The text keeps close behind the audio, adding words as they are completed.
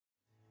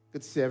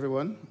Good to see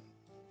everyone.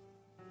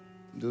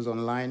 Those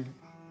online,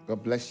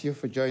 God bless you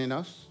for joining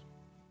us.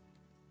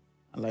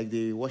 And like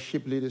the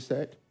worship leader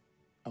said,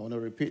 I want to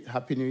repeat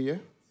Happy New Year.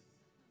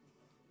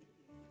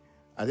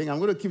 I think I'm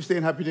going to keep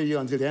saying Happy New Year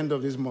until the end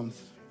of this month.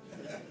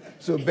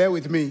 So bear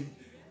with me.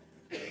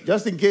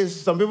 Just in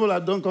case some people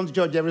don't come to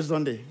church every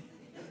Sunday.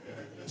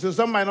 So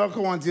some might not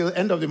come until the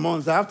end of the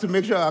month. I have to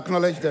make sure I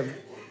acknowledge them.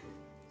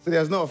 So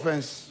there's no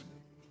offense.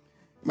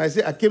 You might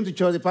say, I came to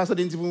church, the pastor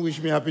didn't even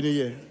wish me Happy New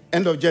Year.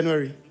 End of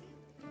January.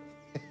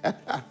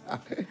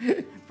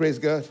 Praise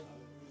God.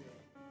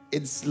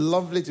 It's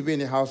lovely to be in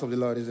the house of the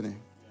Lord, isn't it?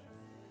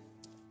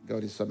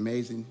 God is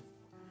amazing.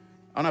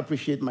 I want to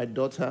appreciate my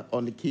daughter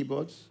on the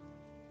keyboards,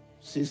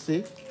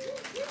 HICC.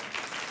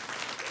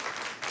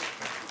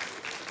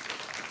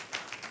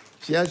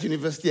 She has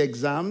university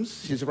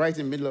exams. She's right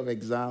in the middle of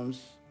exams.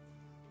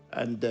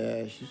 And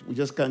we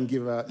just can't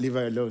leave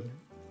her alone.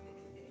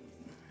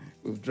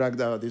 We've dragged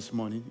her out this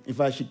morning. In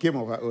fact, she came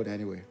of her own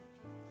anyway.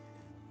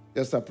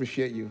 Just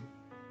appreciate you.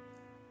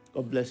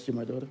 God bless you,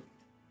 my daughter.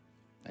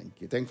 Thank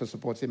you. Thanks for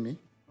supporting me.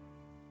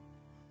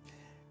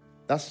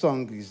 That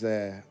song is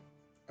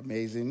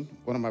amazing.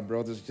 One of my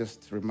brothers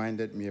just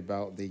reminded me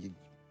about the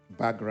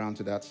background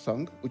to that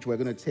song, which we're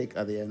going to take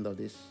at the end of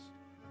this.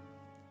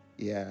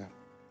 Yeah.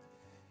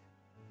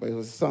 But it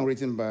was a song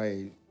written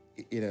by,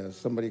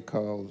 somebody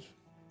called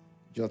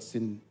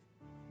Judson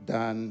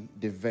Dan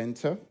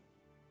Deventer.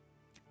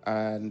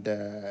 And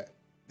there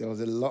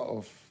was a lot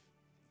of,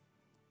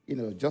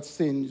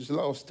 Judson, there's a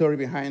lot of story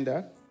behind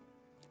that.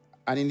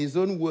 And in his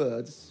own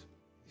words,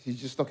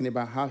 he's just talking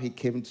about how he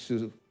came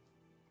to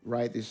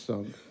write this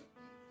song.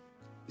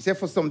 He said,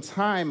 for some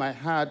time, I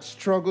had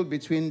struggled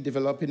between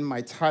developing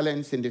my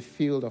talents in the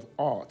field of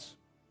art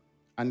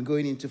and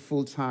going into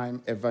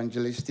full-time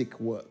evangelistic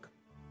work.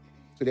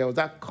 So there was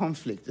that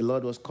conflict. The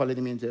Lord was calling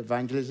him into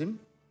evangelism,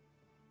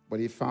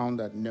 but he found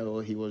that, no,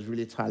 he was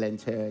really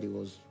talented. He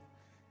was,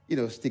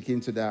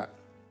 sticking to that.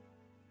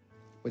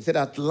 But he said,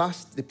 at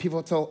last, the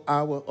pivotal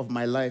hour of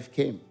my life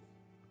came,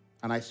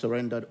 and I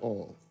surrendered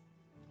all.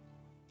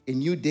 A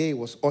new day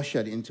was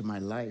ushered into my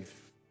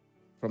life.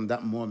 From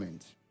that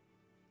moment,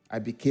 I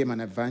became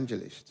an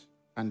evangelist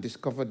and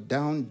discovered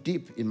down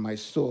deep in my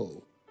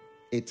soul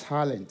a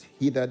talent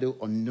hitherto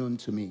unknown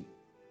to me.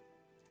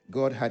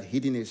 God had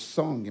hidden a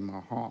song in my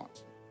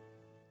heart,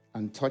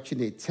 and touching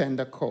a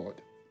tender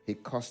chord, he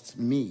caused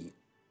me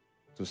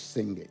to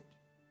sing it.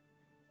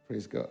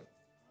 Praise God.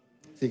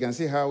 So you can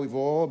see how we've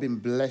all been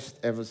blessed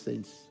ever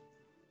since.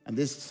 And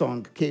this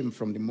song came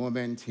from the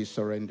moment he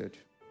surrendered.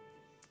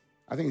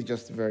 I think it's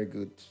just very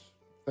good.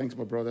 Thanks,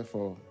 my brother,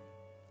 for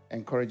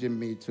encouraging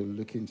me to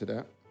look into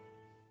that.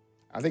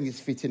 I think it's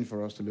fitting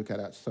for us to look at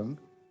that song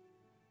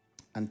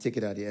and take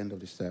it at the end of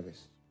the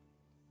service.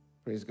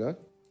 Praise God.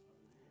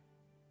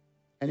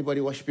 Anybody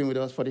worshiping with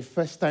us for the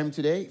first time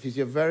today? If it's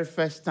your very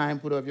first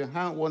time, put up your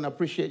hand. I want to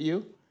appreciate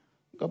you.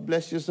 God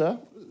bless you, sir.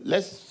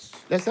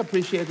 Let's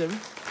appreciate him.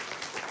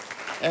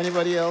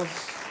 Anybody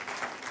else?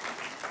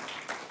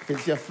 If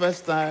it's your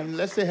first time,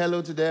 let's say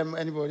hello to them.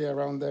 Anybody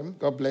around them?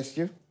 God bless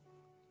you.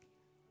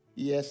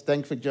 Yes,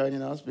 thanks for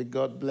joining us. May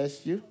God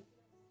bless you.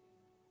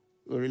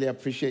 We really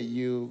appreciate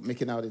you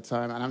making out the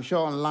time. And I'm sure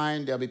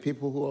online there'll be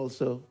people who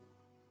also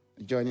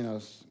are joining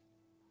us.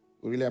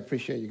 We really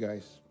appreciate you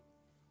guys.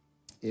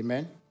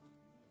 Amen.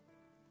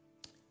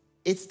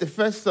 It's the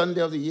first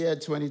Sunday of the year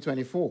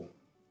 2024.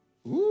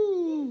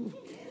 Woo!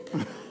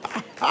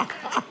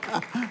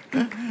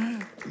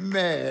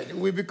 Man,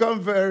 we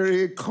become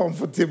very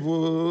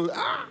comfortable.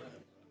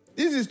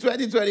 This is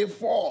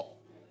 2024.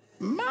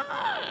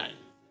 Man,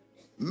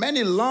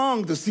 many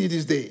long to see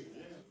this day,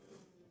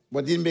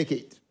 but didn't make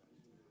it.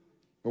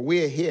 But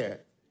we are here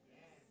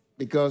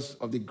because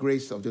of the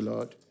grace of the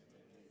Lord.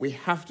 We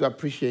have to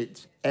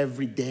appreciate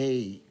every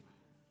day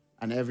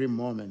and every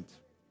moment.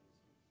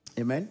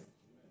 Amen?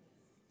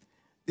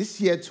 This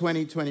year,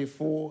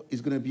 2024,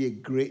 is going to be a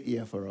great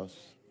year for us.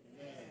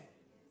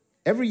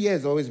 Every year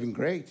has always been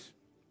great,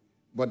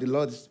 but the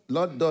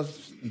Lord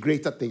does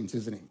greater things,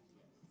 isn't he?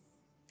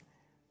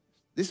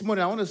 This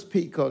morning, I want to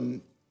speak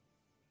on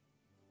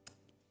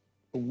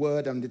a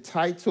word, and the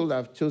title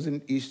I've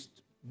chosen is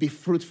Be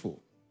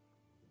Fruitful.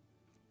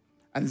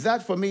 And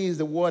that, for me, is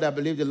the word I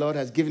believe the Lord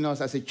has given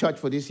us as a church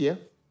for this year.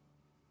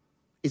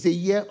 It's a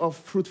year of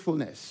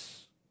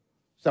fruitfulness.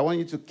 So I want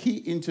you to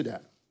key into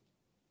that.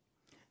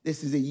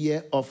 This is a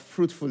year of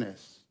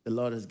fruitfulness the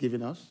Lord has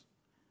given us.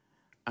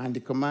 And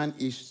the command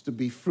is to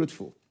be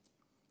fruitful.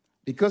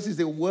 Because it's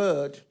a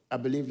word I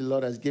believe the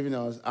Lord has given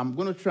us, I'm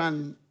going to try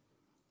and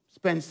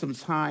spend some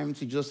time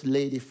to just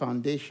lay the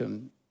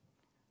foundation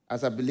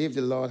as I believe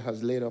the Lord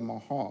has laid on my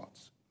heart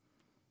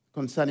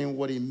concerning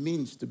what it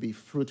means to be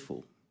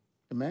fruitful.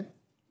 Amen?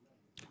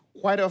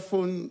 Quite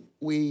often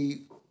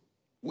we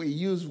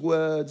use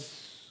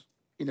words,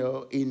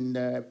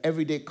 in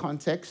everyday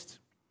context,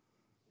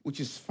 which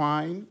is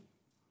fine.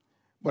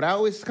 But I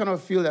always kind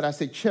of feel that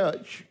as a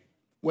church,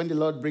 when the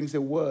Lord brings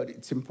a word,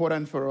 it's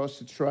important for us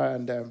to try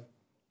and,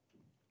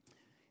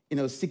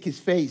 seek his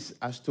face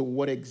as to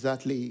what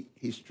exactly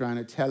he's trying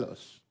to tell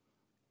us.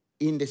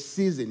 in the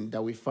season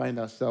that we find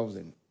ourselves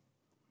in.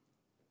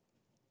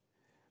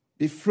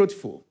 Be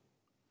fruitful.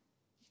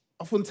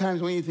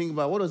 Oftentimes when you think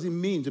about what does it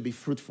mean to be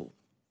fruitful,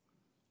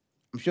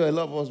 I'm sure a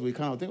lot of us will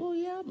kind of think, oh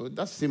yeah, but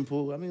that's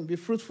simple. I mean, be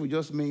fruitful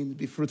just means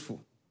be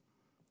fruitful.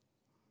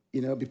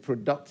 Be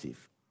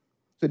productive.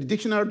 So the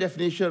dictionary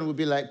definition would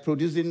be like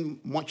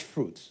producing much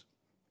fruit.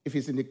 If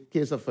it's in the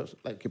case of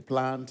like a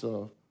plant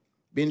or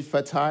being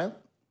fertile.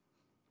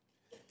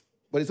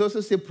 But it's also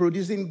say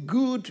producing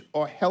good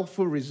or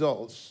helpful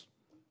results.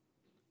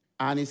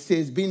 And it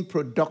says being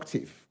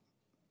productive.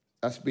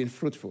 That's being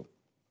fruitful.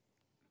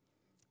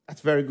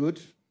 That's very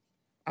good.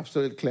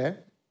 Absolutely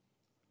clear.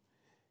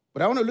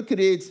 But I want to look at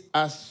it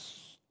as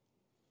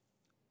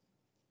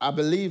I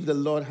believe the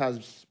Lord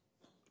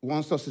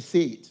wants us to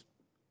see it.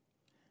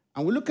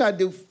 And we look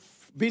at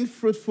being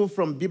fruitful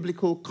from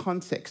biblical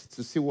context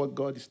to see what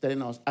God is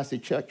telling us as a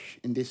church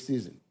in this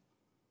season.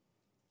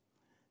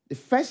 The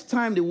first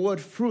time the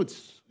word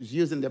fruits is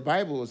used in the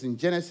Bible was in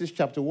Genesis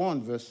chapter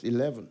 1, verse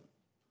 11.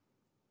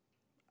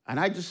 And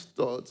I just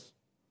thought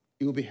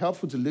it would be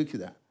helpful to look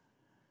at that.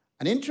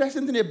 An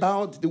interesting thing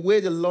about the way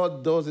the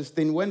Lord does this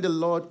thing, when the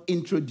Lord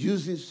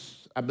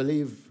introduces, I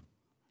believe,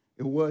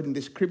 a word in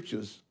the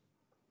scriptures,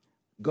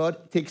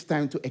 God takes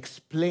time to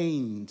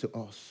explain to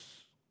us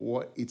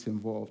what it's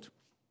involved.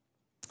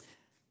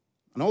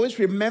 And always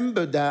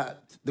remember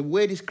that the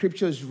way the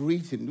scripture is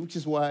written, which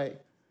is why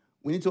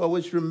we need to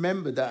always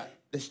remember that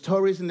the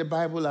stories in the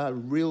Bible are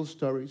real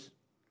stories,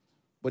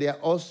 but they are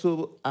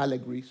also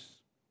allegories.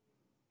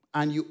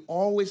 And you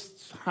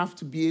always have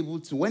to be able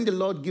to, when the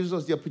Lord gives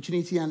us the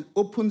opportunity and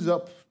opens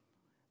up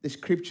the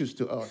scriptures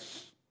to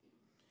us,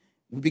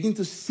 we begin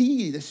to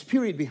see the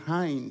spirit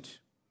behind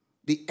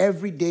the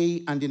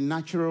everyday and the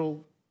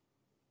natural,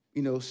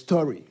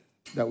 story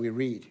that we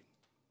read.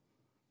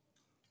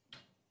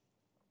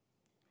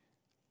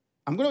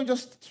 I'm going to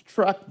just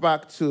track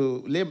back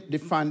to lay the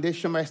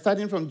foundation by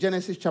starting from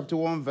Genesis chapter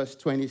 1, verse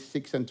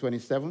 26 and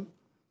 27.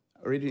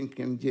 I read it in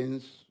King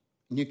James,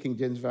 New King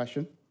James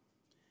Version.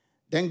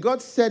 Then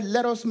God said,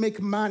 let us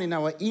make man in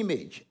our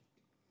image,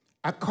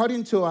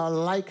 according to our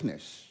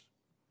likeness.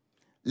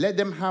 Let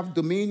them have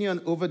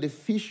dominion over the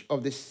fish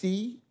of the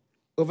sea,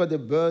 over the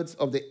birds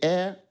of the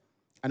air,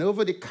 and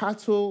over the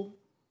cattle,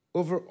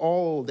 over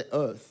all the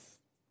earth,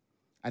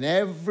 and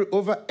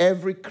over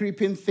every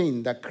creeping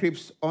thing that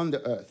creeps on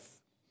the earth.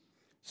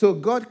 So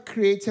God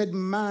created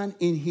man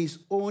in his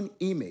own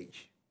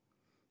image.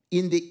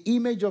 In the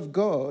image of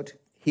God,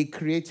 he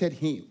created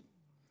him.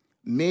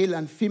 Male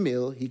and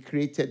female, he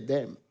created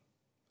them.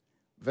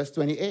 Verse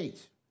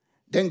 28.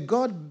 Then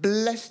God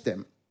blessed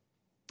them,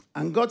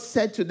 and God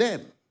said to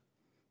them,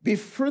 be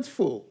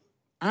fruitful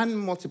and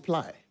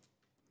multiply.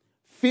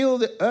 Fill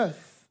the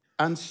earth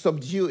and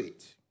subdue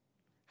it.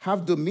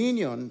 Have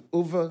dominion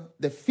over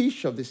the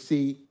fish of the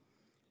sea,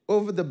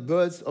 over the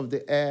birds of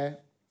the air,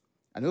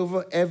 and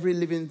over every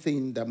living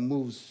thing that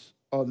moves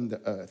on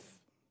the earth.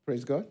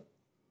 Praise God.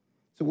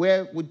 So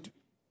where would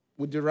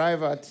we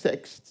derive our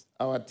text,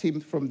 our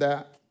theme from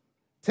that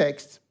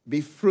text?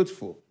 Be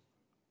fruitful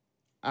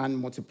and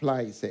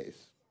multiply, it says.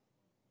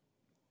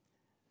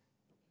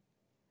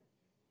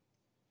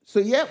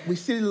 So here we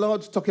see the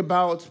Lord talk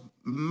about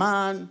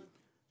man.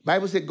 The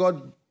Bible says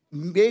God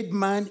made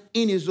man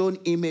in his own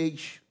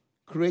image,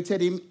 created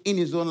him in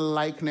his own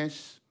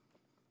likeness.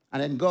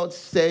 And then God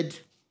said,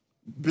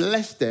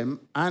 blessed them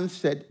and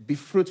said, be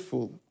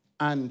fruitful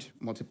and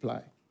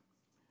multiply.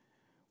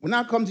 We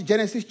now come to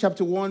Genesis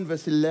chapter 1,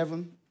 verse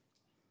 11.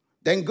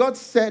 Then God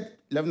said,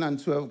 11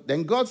 and 12,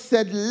 then God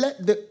said,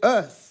 let the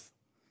earth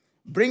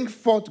bring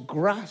forth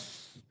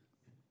grass,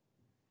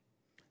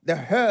 the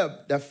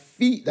herb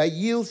that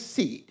yields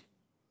seed,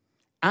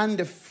 and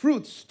the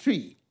fruit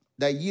tree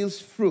that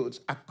yields fruit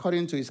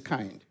according to its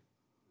kind,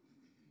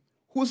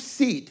 whose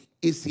seed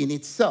is in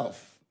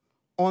itself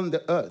on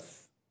the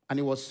earth. And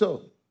it was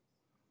so.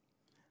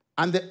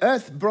 And the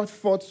earth brought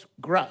forth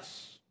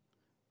grass,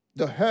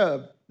 the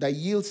herb that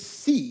yields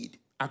seed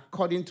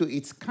according to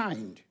its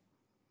kind,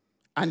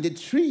 and the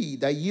tree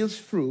that yields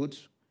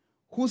fruit,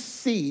 whose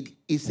seed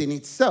is in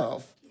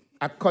itself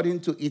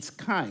according to its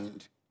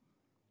kind.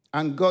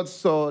 And God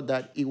saw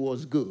that it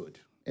was good.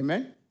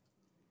 Amen?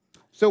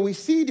 So we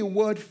see the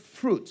word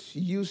fruit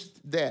used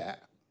there,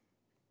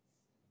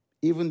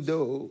 even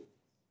though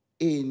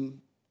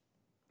in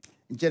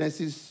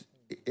Genesis,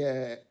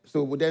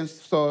 so we then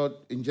saw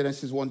in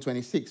Genesis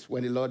 1:26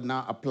 when the Lord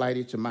now applied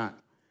it to man.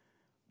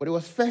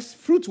 But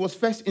fruit was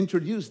first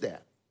introduced there.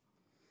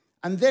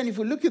 And then if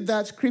we look at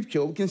that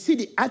scripture, we can see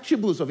the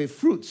attributes of a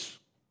fruit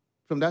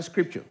from that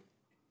scripture.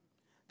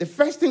 The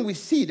first thing we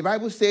see, the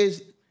Bible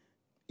says,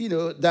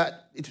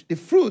 that the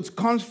fruit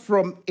comes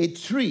from a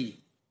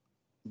tree,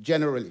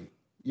 generally.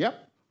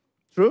 Yep,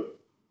 true?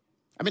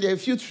 I mean, there are a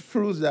few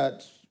fruits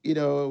that,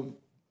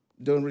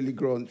 don't really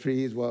grow on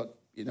trees,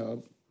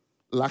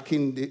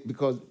 lacking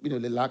because,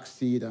 they lack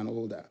seed and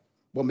all that.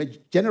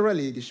 But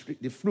generally,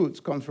 the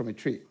fruits come from a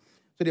tree.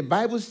 So the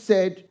Bible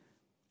said,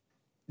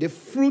 the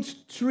fruit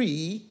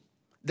tree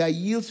that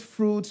yields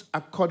fruit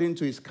according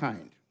to its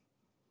kind.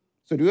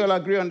 So do we all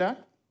agree on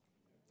that?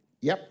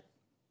 Yep.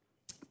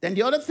 Then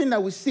the other thing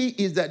that we see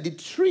is that the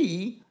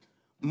tree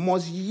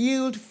must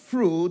yield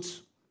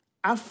fruit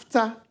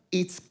after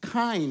its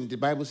kind, the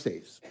Bible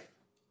says.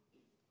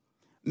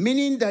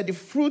 Meaning that the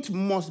fruit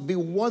must be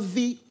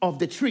worthy of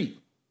the tree.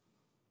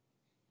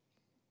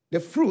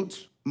 The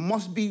fruit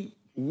must be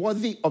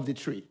worthy of the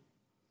tree.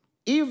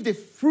 If the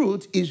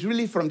fruit is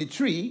really from the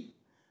tree,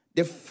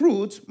 the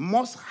fruit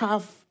must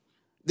have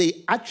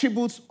the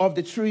attributes of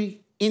the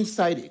tree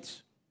inside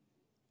it.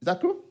 Is that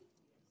true?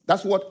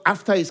 That's what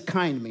after its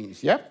kind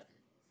means, yeah?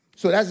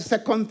 So that's the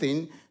second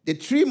thing. The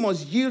tree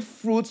must yield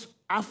fruit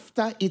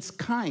after its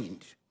kind,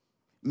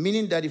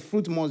 meaning that the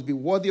fruit must be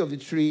worthy of the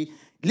tree.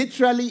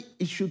 Literally,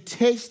 it should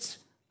taste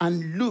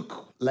and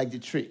look like the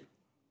tree.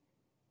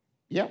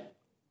 Yeah?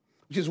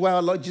 Which is why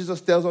our Lord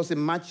Jesus tells us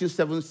in Matthew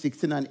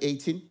 7:16 and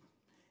 18.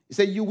 He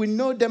said, you will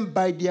know them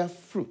by their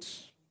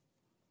fruits.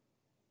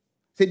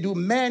 He said, do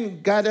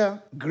men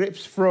gather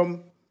grapes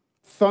from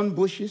thorn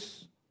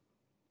bushes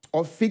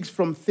or figs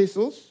from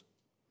thistles?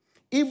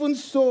 Even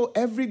so,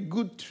 every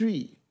good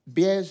tree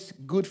bears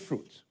good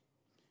fruit,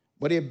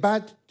 but a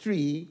bad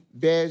tree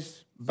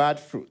bears bad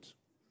fruit.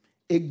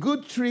 A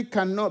good tree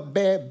cannot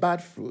bear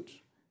bad fruit,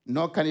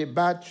 nor can a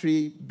bad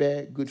tree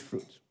bear good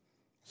fruit.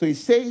 So he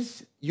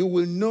says, you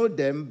will know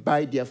them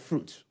by their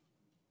fruit.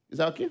 Is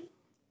that okay?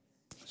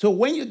 So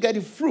when you get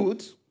the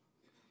fruit,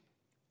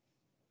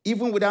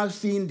 even without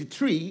seeing the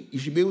tree, you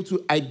should be able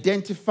to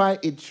identify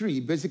a tree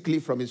basically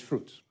from its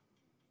fruit.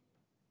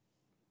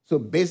 So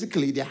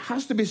basically, there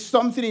has to be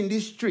something in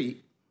this tree,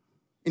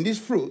 in this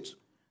fruit,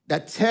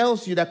 that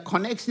tells you, that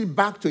connects it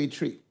back to a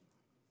tree.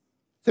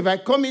 So if I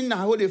come in and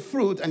hold a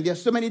fruit and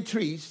there's so many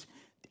trees,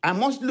 I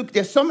must look,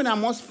 there's something I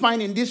must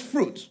find in this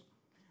fruit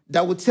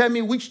that will tell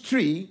me which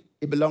tree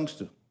it belongs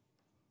to.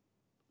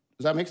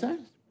 Does that make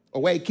sense?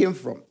 Or where it came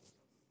from.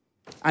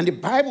 And the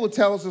Bible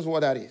tells us what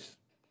that is.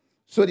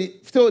 So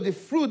the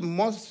fruit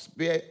must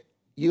bear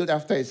yield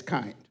after its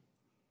kind.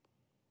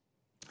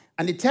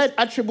 And the third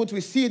attribute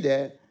we see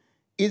there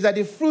is that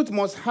the fruit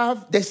must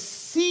have the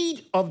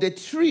seed of the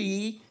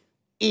tree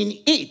in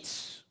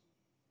it.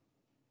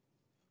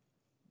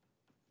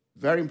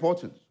 Very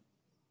important.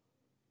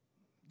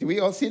 Do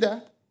we all see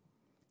that?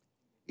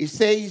 It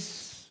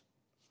says,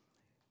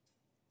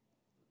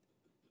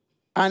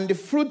 and the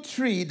fruit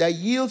tree that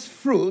yields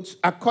fruit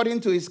according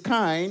to its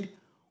kind,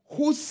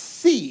 whose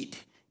seed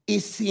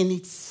is in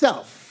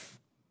itself.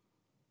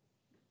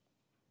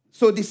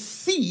 So the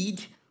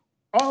seed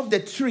of the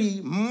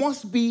tree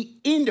must be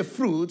in the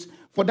fruit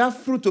for that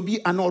fruit to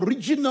be an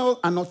original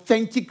and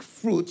authentic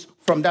fruit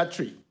from that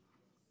tree.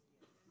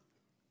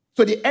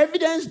 So the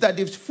evidence that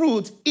this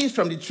fruit is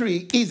from the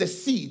tree is the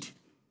seed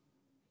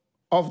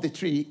of the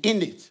tree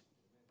in it.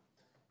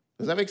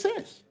 Does that make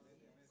sense?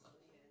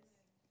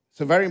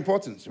 So very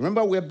important.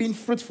 Remember, we're being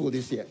fruitful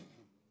this year.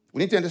 We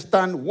need to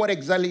understand what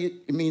exactly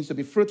it means to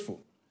be fruitful.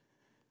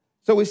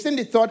 So we've seen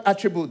the third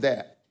attribute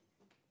there.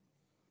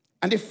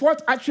 And the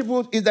fourth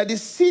attribute is that the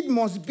seed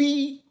must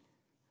be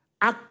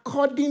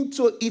according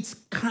to its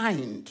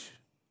kind.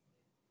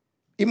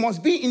 It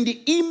must be in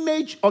the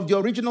image of the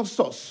original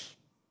source.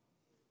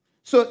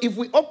 So if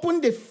we open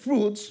the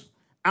fruit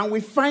and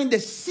we find the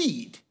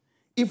seed,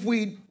 if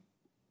we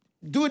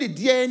do the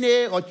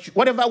DNA or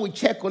whatever we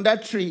check on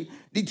that tree,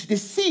 the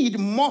seed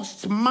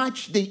must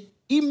match the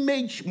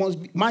image,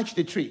 must match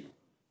the tree.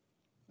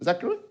 Is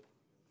that true?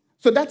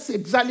 So that's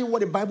exactly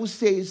what the Bible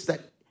says, that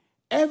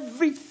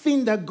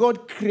everything that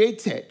God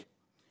created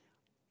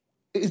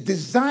is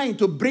designed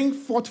to bring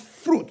forth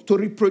fruit, to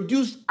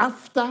reproduce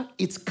after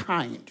its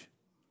kind.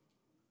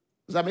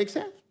 Does that make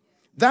sense?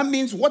 That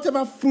means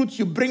whatever fruit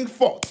you bring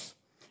forth,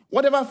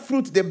 whatever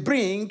fruit they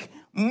bring,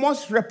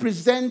 must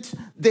represent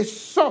the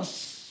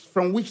source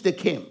from which they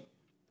came.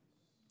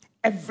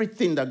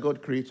 Everything that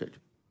God created.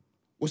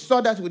 We saw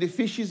that with the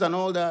fishes and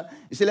all that.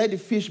 He said, let the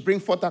fish bring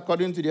forth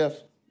according to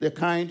their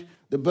kind,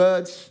 the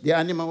birds, the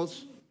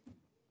animals,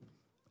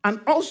 and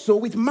also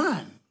with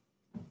man.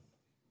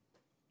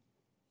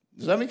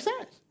 Does that make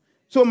sense?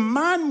 So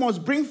man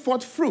must bring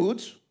forth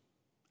fruit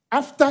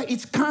after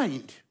its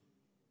kind.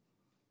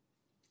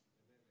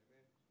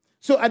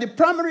 So at the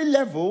primary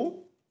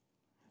level,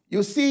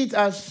 you see it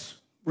as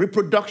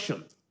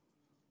reproduction.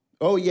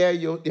 Oh yeah,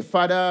 the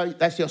father,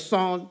 that's your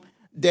son.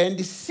 Then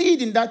the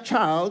seed in that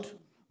child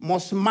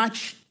must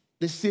match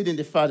the seed in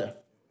the father.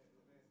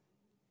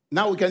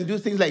 Now we can do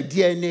things like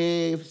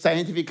DNA,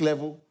 scientific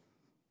level.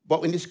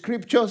 But in the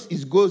scriptures,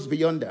 it goes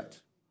beyond that.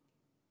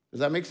 Does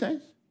that make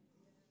sense?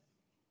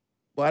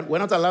 But we're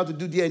not allowed to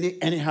do DNA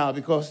anyhow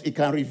because it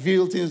can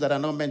reveal things that are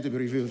not meant to be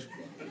revealed.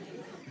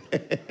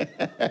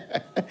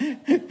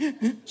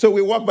 So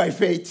we walk by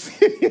faith.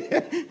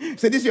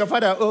 Say, this is your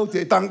father. Oh,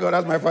 thank God,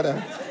 that's my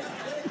father.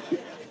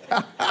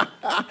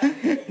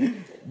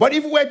 But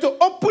if we were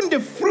to open the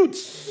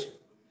fruits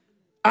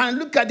and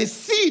look at the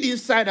seed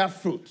inside that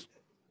fruit,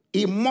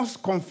 it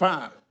must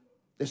confirm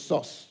the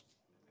source.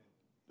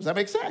 Does that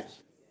make sense?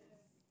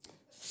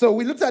 So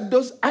we looked at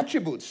those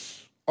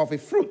attributes of a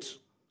fruit.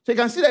 So you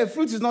can see that a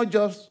fruit is not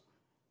just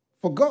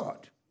for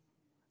God.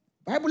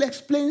 Bible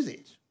explains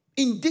it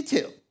in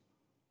detail,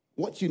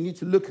 what you need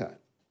to look at.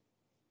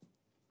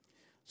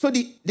 So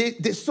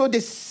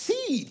the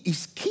seed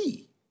is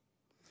key,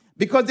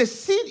 because the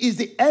seed is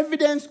the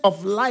evidence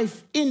of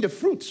life in the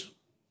fruit.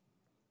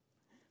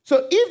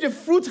 So if the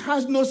fruit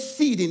has no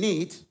seed in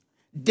it,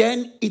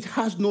 then it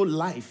has no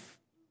life.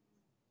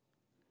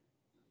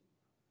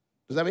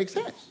 Does that make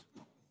sense?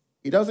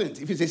 It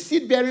doesn't. If it's a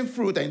seed-bearing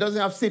fruit and it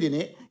doesn't have seed in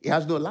it, it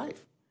has no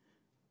life.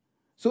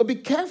 So be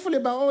careful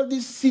about all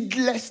these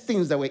seedless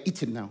things that we're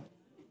eating now.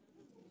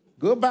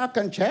 Go back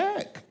and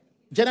check.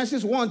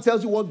 Genesis 1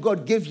 tells you what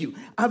God gave you.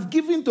 I've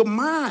given to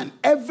man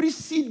every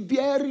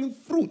seed-bearing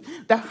fruit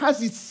that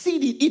has its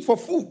seed in it for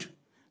food,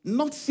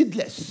 not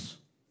seedless.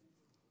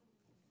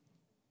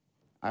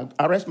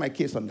 I'll rest my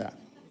case on that.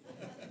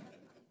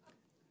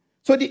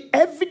 So the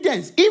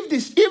evidence, if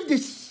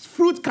this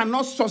fruit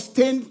cannot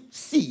sustain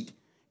seed,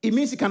 it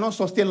means it cannot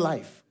sustain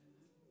life.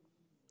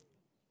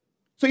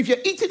 So if you're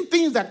eating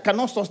things that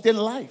cannot sustain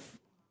life,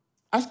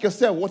 ask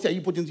yourself, what are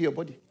you putting into your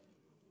body?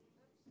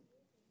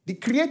 The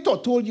Creator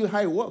told you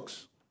how it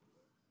works.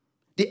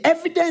 The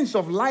evidence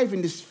of life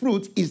in this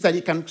fruit is that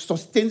it can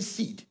sustain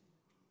seed.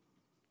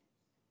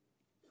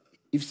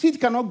 If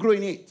seed cannot grow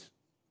in it,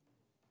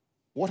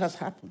 what has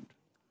happened?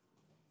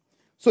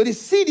 So the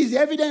seed is the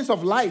evidence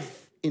of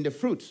life in the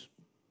fruit.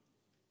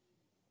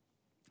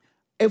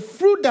 A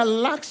fruit that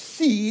lacks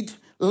seed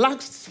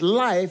lacks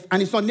life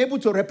and is unable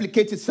to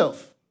replicate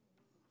itself.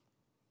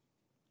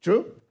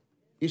 True?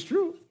 It's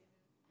true.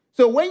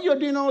 So when you're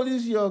doing all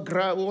this, your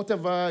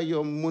whatever,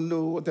 your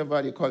mono,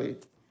 whatever they call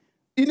it,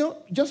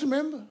 just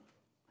remember,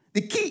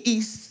 the key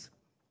is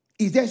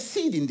there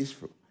seed in this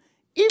fruit?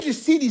 If the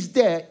seed is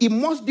there, it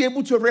must be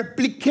able to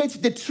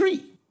replicate the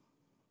tree,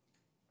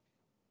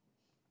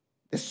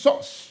 the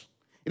source.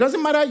 It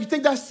doesn't matter, you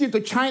take that seed to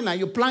China,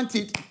 you plant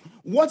it,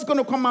 what's going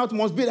to come out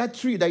must be that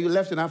tree that you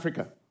left in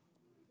Africa.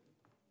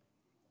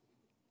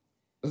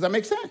 Does that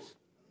make sense?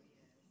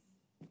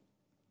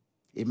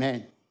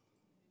 Amen.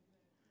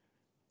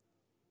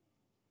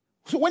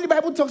 So when the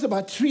Bible talks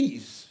about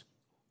trees,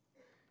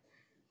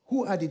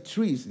 who are the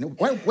trees?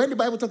 When the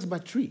Bible talks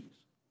about trees,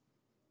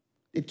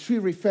 the tree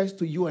refers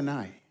to you and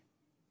I.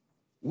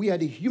 We are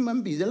the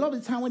human beings. A lot of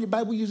the time when the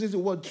Bible uses the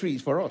word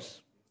trees for us.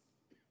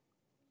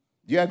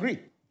 Do you agree?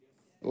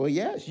 Oh,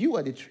 yes, you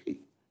are the tree.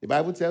 The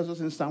Bible tells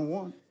us in Psalm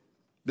 1,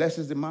 blessed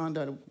is the man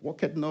that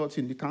walketh not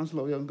in the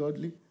counsel of the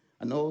ungodly,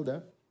 and all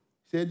that.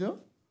 He said, no.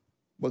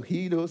 But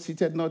he, though,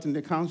 seated not in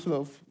the counsel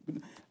of...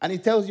 And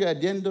it tells you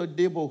at the end of the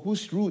day, but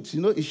whose roots,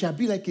 it shall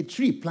be like a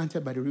tree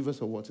planted by the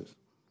rivers of waters.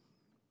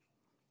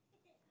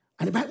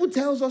 And the Bible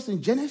tells us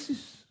in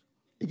Genesis,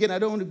 again, I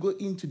don't want to go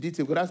into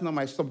detail, because that's not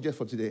my subject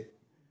for today.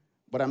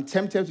 But I'm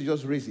tempted to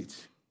just raise it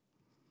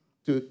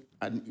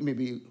and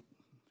maybe,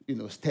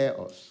 stir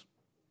us.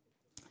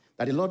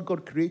 That the Lord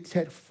God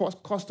created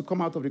first caused to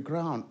come out of the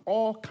ground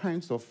all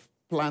kinds of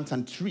plants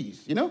and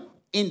trees,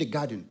 in the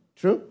garden.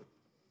 True?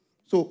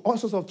 So all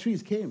sorts of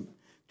trees came.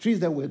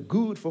 Trees that were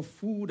good for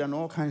food and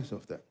all kinds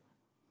of that.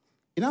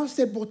 He now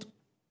said, but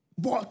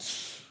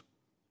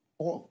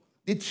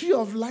the tree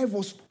of life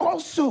was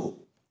also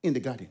in the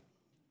garden,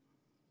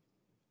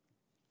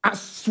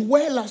 as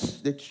well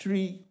as the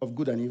tree of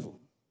good and evil.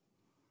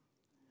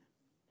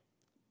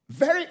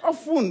 Very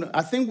often,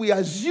 I think we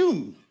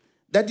assume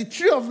that the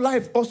tree of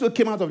life also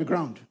came out of the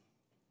ground.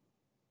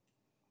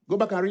 Go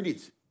back and read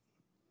it.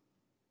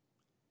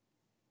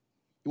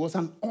 It was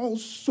an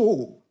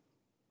also.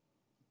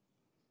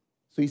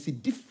 So it's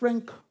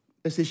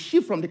there's a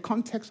shift from the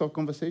context of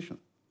conversation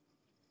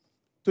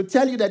to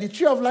tell you that the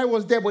tree of life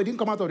was there, but it didn't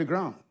come out of the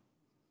ground.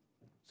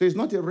 So it's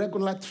not a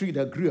regular tree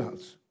that grew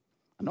out.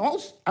 And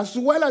also, as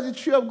well as the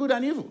tree of good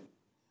and evil.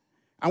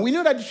 And we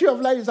know that the tree of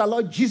life is our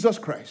Lord Jesus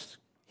Christ.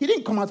 He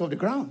didn't come out of the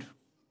ground,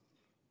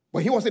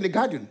 but he was in the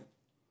garden,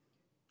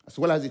 as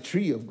well as the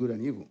tree of good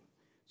and evil.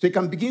 So you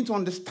can begin to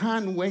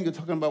understand when you're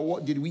talking about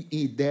what did we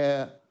eat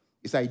there,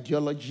 it's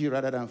ideology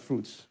rather than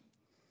fruits.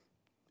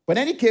 But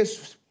in any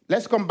case,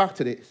 let's come back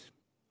to this.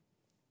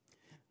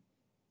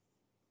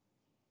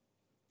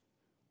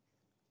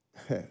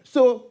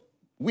 So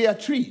we are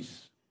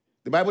trees.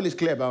 The Bible is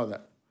clear about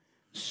that.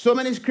 So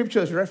many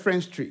scriptures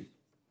reference tree.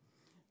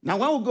 Now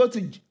when we go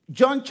to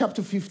John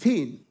chapter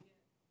 15,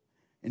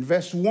 in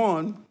verse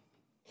 1,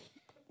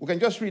 we can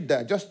just read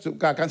that.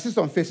 I can see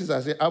some faces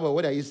and say, Albert,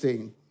 what are you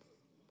saying?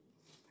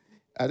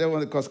 I don't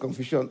want to cause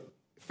confusion.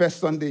 First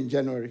Sunday in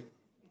January.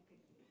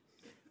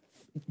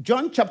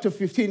 John chapter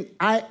 15,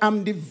 I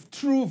am the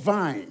true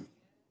vine.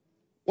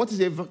 What is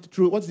a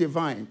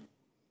vine?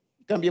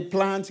 It can be a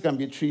plant, it can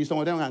be a tree. Some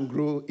of them can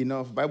grow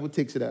enough. The Bible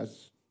takes it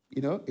as,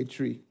 a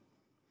tree.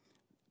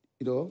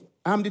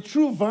 I'm the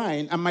true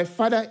vine, and my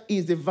Father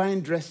is the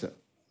vine dresser.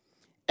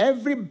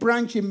 Every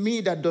branch in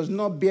me that does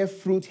not bear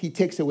fruit, he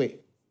takes away.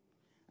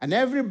 And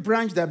every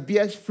branch that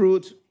bears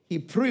fruit, he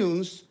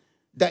prunes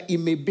that it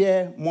may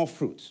bear more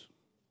fruit.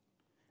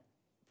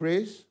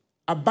 Praise.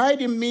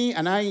 Abide in me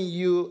and I in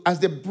you, as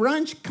the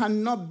branch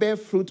cannot bear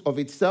fruit of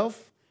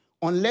itself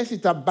unless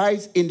it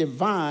abides in the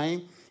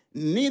vine,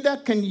 Neither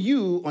can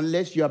you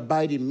unless you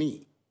abide in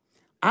me.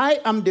 I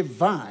am the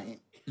vine,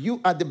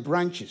 you are the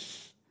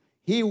branches.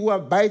 He who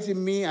abides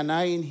in me and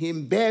I in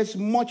him bears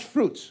much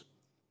fruit,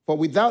 for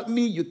without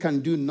me you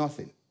can do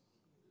nothing.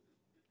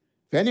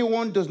 If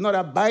anyone does not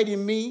abide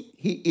in me,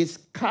 he is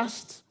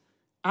cast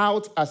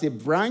out as a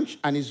branch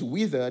and is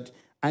withered,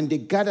 and they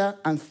gather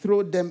and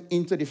throw them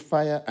into the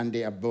fire and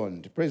they are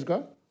burned. Praise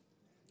God.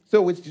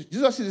 So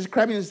Jesus is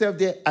describing himself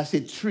there as a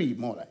tree,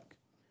 more like.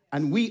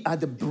 And we are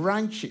the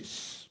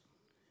branches.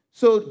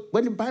 So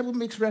when the Bible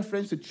makes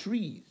reference to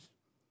trees,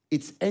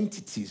 it's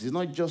entities. It's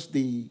not just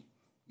the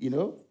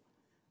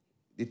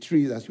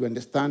trees as you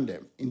understand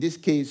them. In this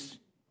case,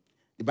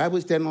 the Bible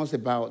is telling us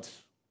about,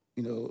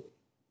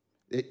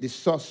 the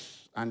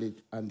source and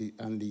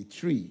the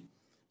tree.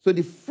 So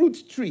the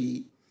fruit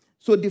tree,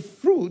 so the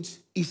fruit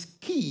is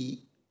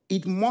key.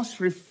 It must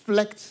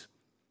reflect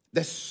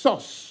the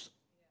source.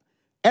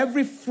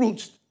 Every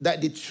fruit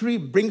that the tree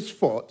brings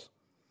forth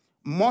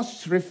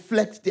must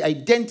reflect the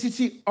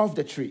identity of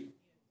the tree.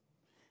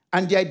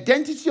 And the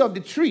identity of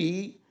the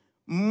tree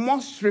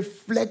must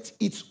reflect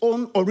its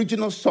own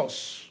original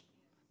source.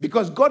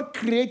 Because God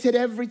created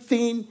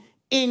everything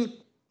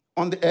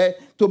on the earth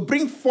to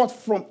bring forth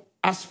from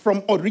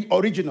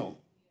original.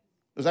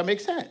 Does that make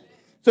sense?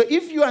 So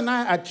if you and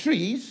I are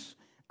trees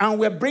and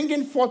we're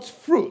bringing forth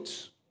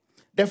fruit,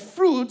 the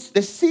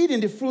seed in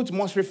the fruit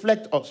must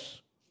reflect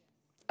us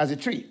as a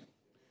tree.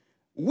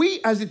 We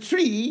as a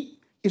tree,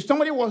 if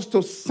somebody was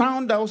to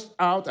sound us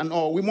out and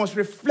all, we must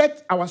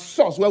reflect our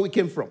source, where we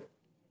came from.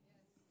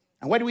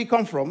 And where do we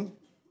come from?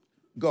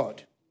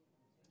 God.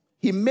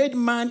 He made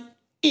man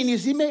in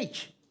his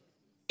image,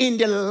 in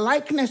the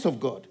likeness of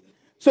God.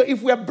 So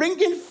if we are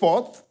bringing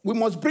forth, we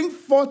must bring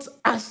forth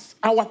as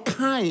our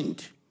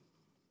kind.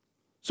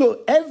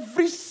 So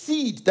every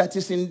seed that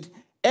is in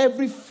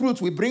every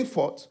fruit we bring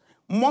forth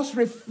must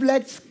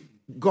reflect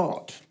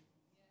God,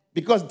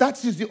 because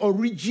that is the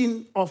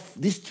origin of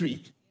this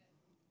tree.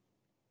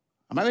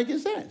 Am I making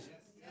sense?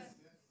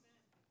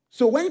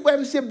 So when the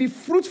Bible says be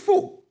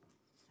fruitful,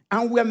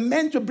 and we're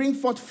meant to bring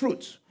forth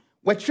fruit,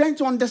 we're trying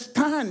to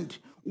understand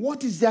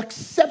what is the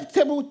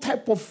acceptable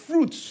type of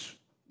fruit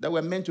that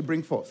we're meant to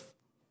bring forth.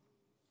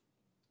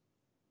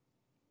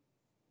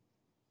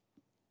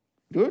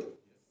 Good?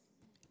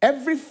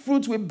 Every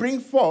fruit we bring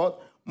forth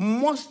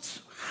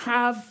must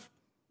have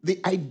the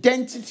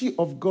identity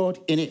of God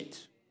in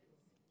it.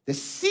 The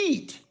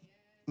seed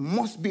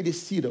must be the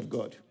seed of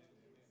God.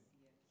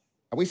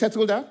 Are we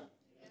settled that?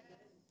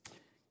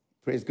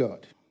 Praise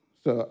God.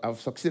 So I've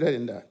succeeded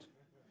in that.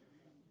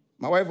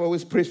 My wife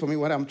always prays for me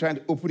when I'm trying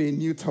to open a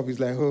new topic. It's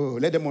like, oh,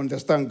 let them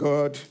understand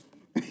God.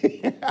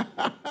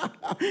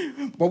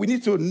 But we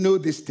need to know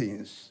these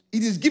things.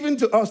 It is given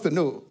to us to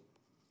know.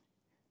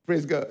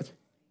 Praise God.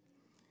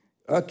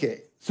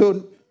 Okay,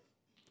 so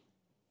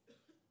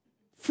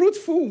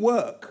fruitful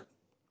work.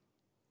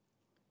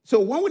 So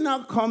when we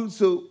now come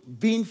to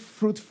being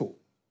fruitful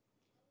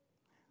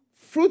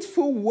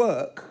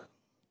work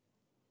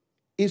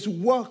is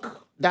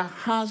work that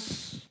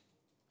has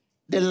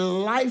the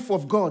life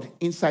of God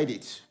inside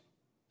it.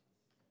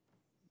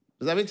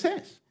 Does that make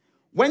sense?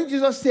 When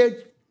Jesus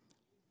said,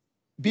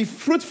 be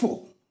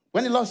fruitful,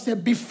 when the Lord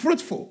said, be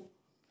fruitful,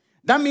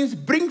 that means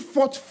bring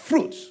forth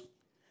fruit.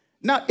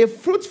 Now,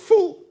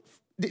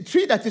 the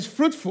tree that is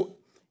fruitful,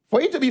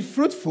 for it to be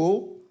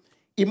fruitful,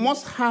 it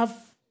must have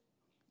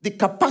the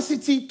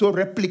capacity to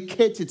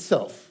replicate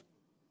itself.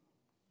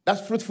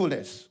 That's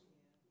fruitfulness.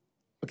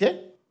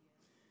 Okay?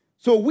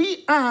 So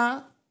we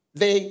are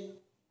the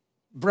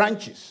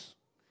branches.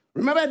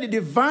 Remember,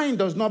 the vine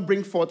does not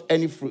bring forth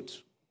any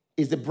fruit.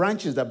 It's the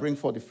branches that bring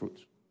forth the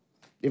fruit.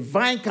 The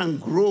vine can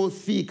grow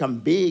thick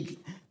and big.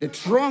 The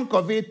trunk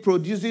of it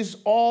produces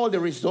all the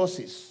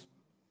resources.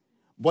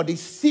 But the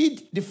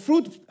seed, the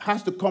fruit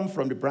has to come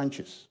from the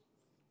branches.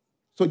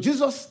 So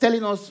Jesus is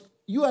telling us,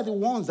 you are the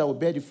ones that will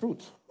bear the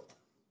fruit,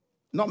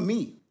 not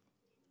me.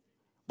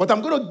 But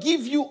I'm going to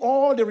give you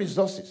all the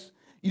resources.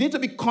 You need to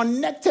be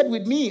connected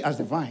with me as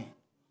the vine.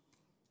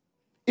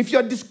 If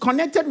you're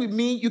disconnected with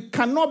me, you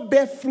cannot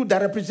bear fruit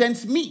that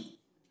represents me.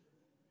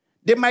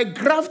 They might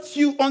graft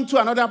you onto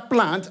another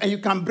plant and you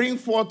can bring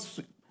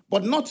forth,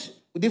 but not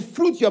the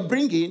fruit you're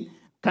bringing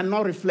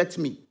cannot reflect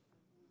me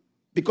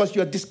because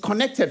you're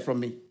disconnected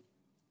from me.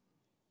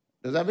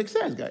 Does that make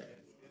sense, guys?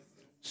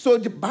 So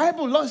the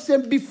Bible, Lord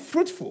said, be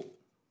fruitful.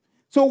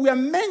 So we are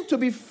meant to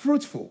be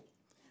fruitful.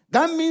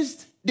 That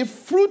means the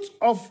fruit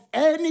of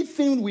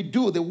anything we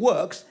do, the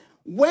works,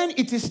 when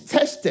it is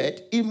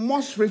tested, it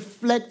must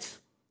reflect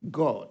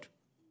God.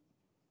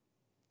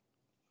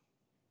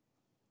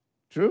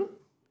 True?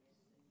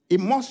 It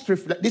must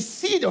reflect, the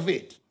seed of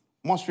it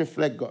must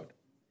reflect God.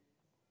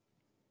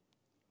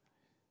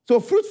 So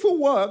fruitful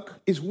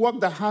work is work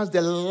that has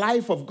the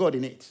life of God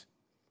in it.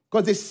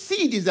 Because the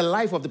seed is the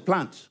life of the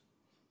plant.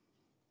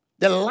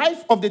 The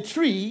life of the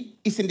tree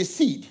is in the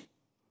seed.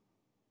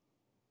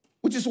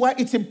 Which is why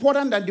it's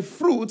important that the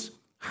fruit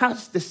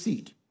has the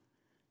seed.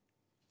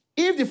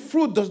 If the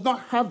fruit does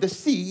not have the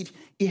seed,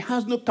 it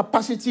has no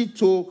capacity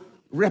to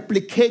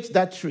replicate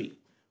that tree.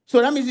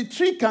 So that means the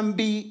tree can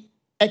be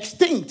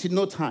extinct in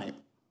no time.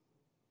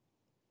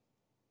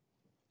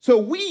 So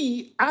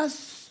we,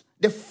 as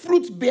the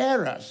fruit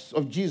bearers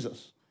of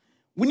Jesus,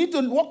 we need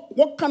to look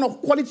what kind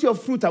of quality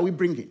of fruit are we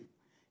bringing?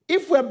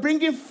 If we're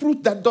bringing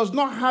fruit that does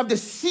not have the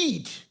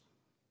seed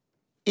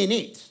in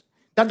it,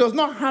 that does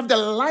not have the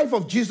life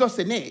of Jesus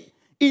in it,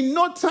 in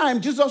no time,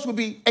 Jesus will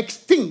be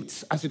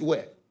extinct, as it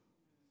were,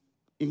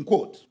 in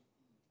quote.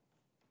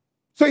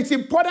 So it's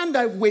important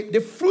that the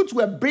fruit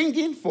we're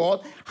bringing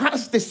forth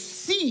has the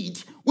seed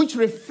which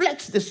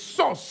reflects the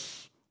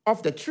source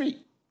of the tree.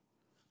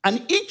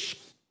 And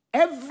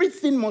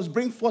everything must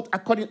bring forth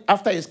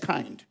after his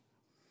kind.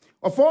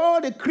 Of all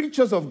the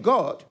creatures of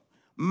God,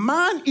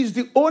 man is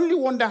the only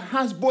one that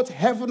has both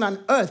heaven and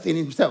earth in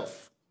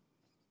himself.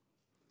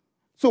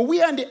 So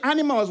we and the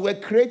animals were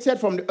created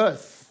from the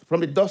earth, from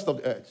the dust of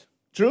the earth.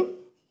 True?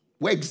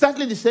 We're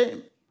exactly the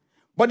same.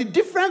 But the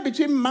difference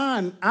between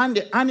man and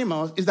the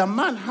animals is that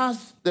man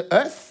has the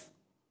earth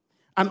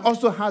and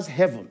also has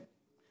heaven,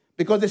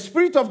 because the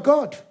Spirit of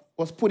God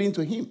was put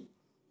into him.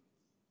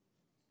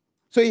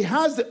 So he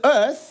has the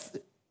earth,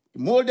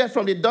 molded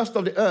from the dust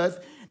of the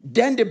earth,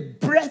 then the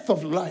breath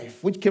of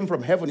life, which came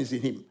from heaven, is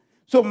in him.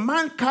 So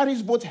man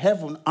carries both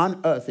heaven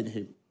and earth in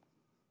him,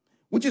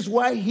 which is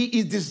why he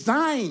is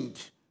designed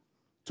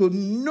to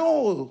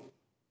know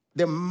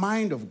the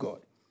mind of God.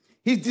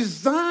 He's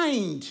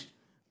designed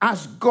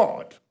as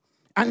God,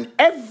 and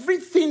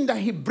everything that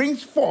he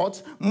brings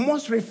forth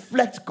must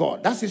reflect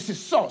God. That's his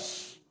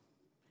source.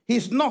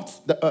 He's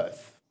not the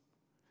earth.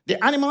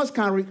 The animals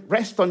can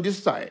rest on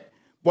this side,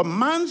 but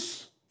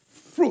man's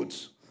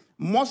fruit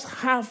must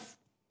have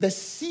the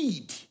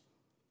seed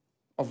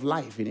of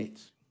life in it.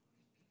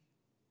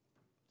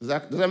 Does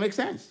that make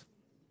sense?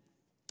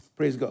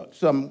 Praise God.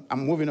 So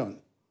I'm moving on.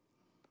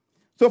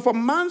 So for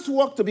man's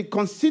work to be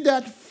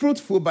considered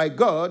fruitful by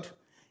God,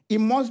 it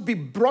must be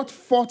brought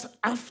forth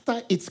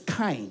after its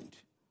kind.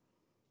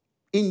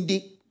 In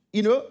the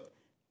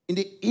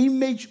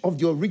image of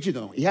the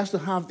original. It has to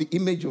have the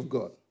image of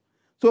God.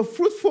 So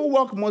fruitful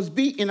work must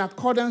be in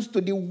accordance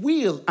to the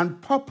will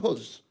and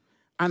purpose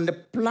and the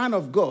plan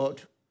of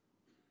God,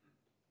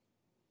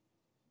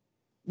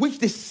 which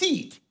the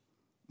seed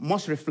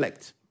must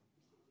reflect.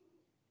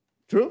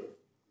 True?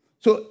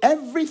 So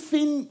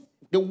everything,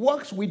 the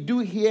works we do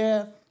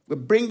here, we're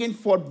bringing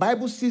forth,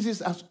 Bible sees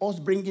it as us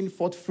bringing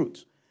forth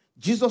fruit.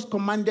 Jesus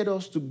commanded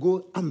us to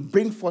go and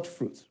bring forth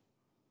fruit.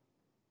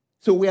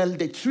 So we are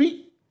the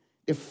tree.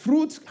 The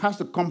fruit has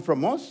to come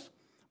from us,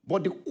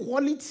 but the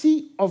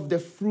quality of the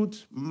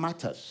fruit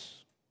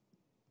matters.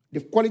 The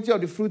quality of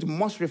the fruit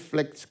must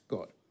reflect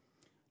God.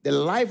 The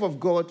life of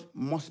God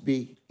must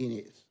be in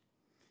it.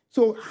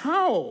 So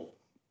how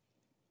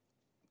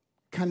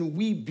can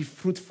we be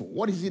fruitful?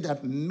 What is it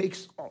that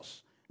makes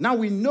us? Now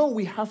we know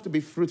we have to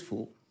be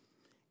fruitful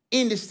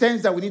in the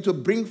sense that we need to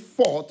bring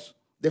forth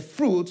the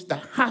fruit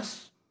that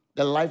has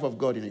the life of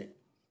God in it.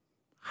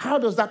 How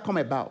does that come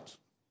about?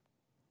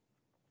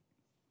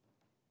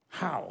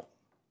 How?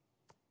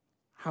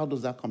 How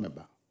does that come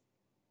about?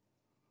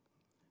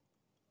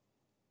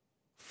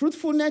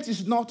 Fruitfulness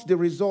is not the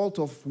result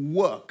of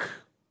work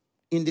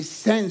in the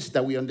sense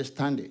that we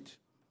understand it.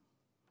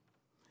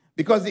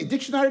 Because the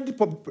dictionary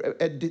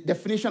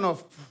definition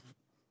of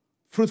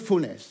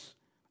fruitfulness,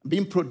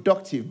 being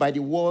productive by the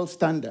world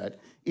standard,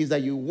 is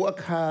that you work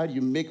hard,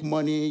 you make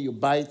money, you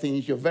buy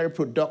things, you're very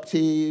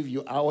productive,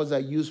 your hours are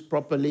used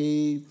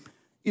properly,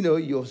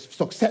 you're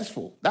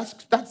successful. That's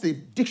the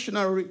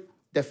dictionary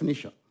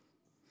definition.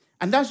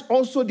 And that's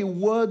also the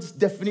word's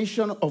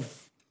definition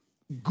of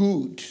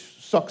good,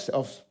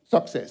 success,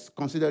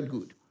 considered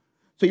good.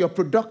 So you're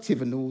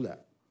productive and all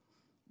that.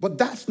 But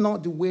that's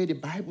not the way the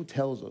Bible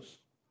tells us.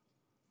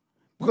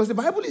 Because the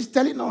Bible is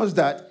telling us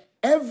that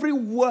every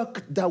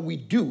work that we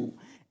do,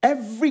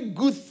 every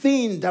good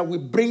thing that we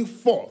bring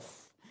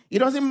forth, it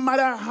doesn't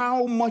matter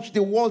how much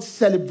the world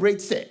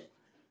celebrates it.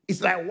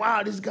 It's like,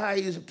 wow, this guy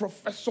is a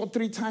professor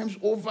 3 times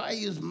over.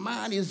 He's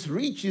man, he's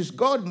rich, his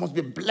God must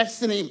be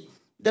blessing him.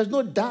 There's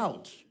no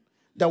doubt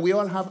that we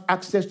all have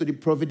access to the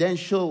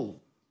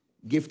providential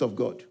gift of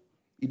God.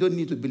 You don't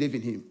need to believe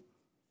in him.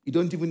 You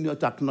don't even need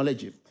to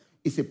acknowledge him.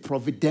 It's a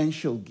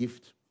providential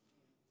gift.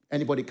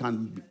 Anybody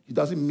can, it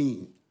doesn't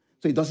mean.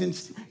 So it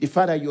doesn't, the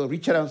fact that you're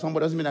richer than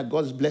somebody doesn't mean that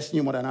God's blessing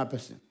you more than that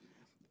person.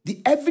 The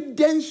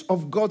evidence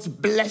of God's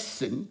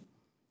blessing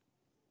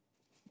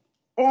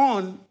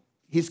on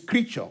his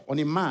creature, on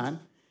a man,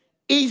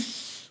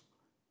 is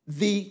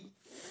the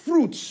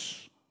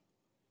fruits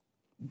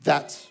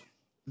that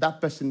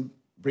person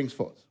brings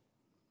forth.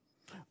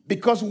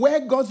 Because where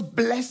God's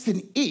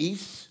blessing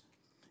is,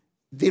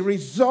 the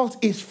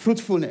result is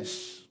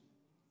fruitfulness.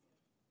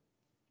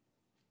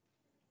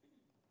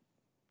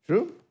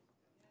 True?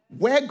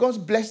 Where God's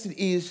blessing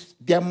is,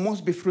 there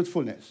must be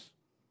fruitfulness.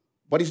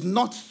 But it's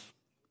not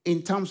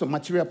in terms of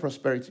material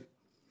prosperity.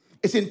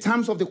 It's in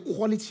terms of the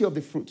quality of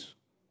the fruit.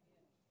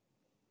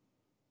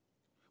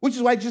 Which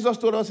is why Jesus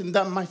told us in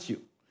that Matthew.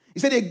 He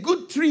said a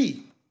good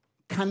tree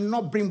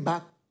cannot bring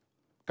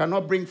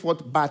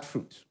forth bad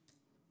fruit.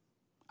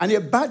 And a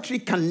bad tree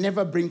can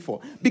never bring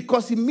forth,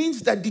 because it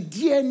means that the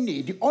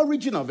DNA, the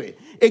origin of it,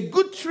 a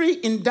good tree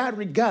in that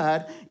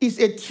regard is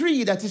a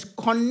tree that is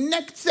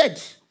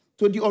connected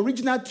to the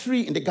original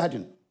tree in the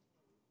garden.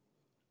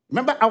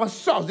 Remember our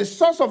source. The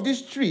source of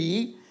this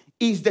tree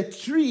is the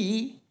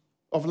tree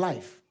of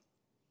life.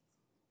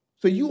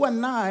 So you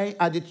and I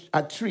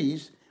are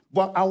trees,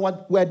 but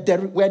we're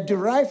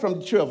derived from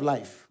the tree of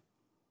life.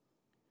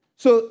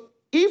 So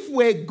if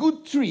we're a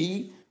good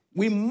tree,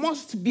 we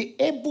must be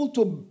able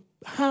to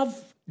have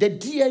the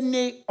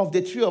DNA of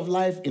the tree of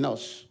life in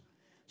us.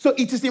 So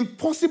it is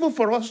impossible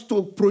for us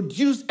to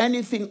produce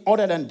anything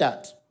other than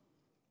that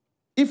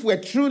if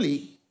we're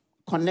truly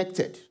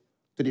connected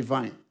to the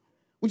vine,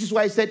 which is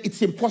why I said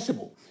it's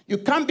impossible. You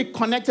can't be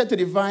connected to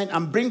the vine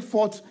and bring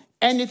forth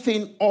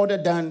anything other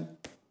than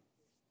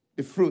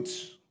the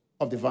fruits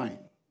of the vine.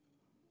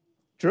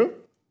 True?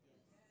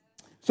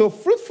 So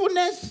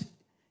fruitfulness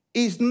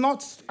is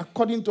not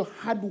according to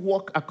hard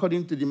work,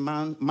 according to the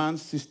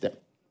man's system.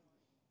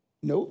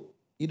 No,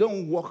 you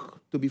don't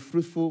work to be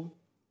fruitful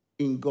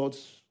in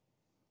God's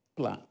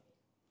plan.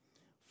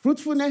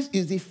 Fruitfulness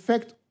is the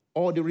effect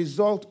or the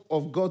result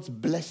of God's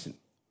blessing,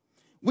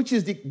 which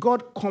is the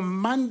God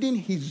commanding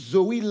his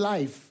Zoe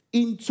life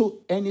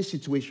into any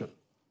situation.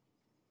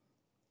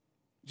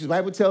 The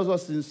Bible tells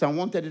us in Psalm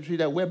 133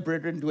 that where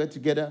brethren dwell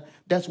together,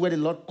 that's where the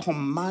Lord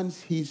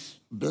commands his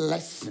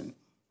blessing.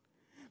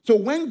 So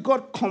when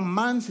God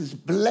commands his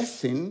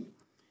blessing,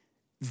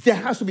 there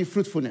has to be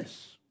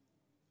fruitfulness.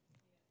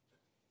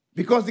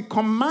 Because the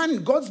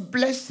command, God's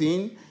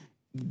blessing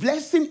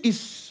is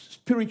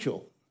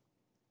spiritual.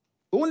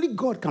 Only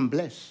God can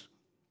bless.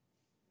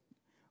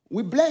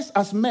 We bless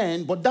as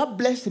men, but that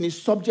blessing is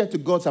subject to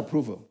God's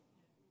approval.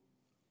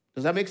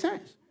 Does that make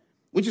sense?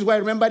 Which is why I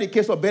remember the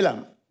case of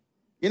Balaam.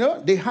 You know,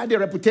 they had a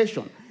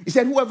reputation. He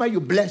said, whoever you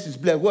bless is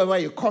blessed, whoever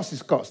you curse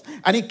is cursed.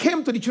 And he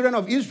came to the children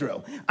of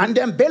Israel, and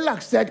then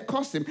Balak said,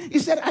 curse him. He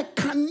said, I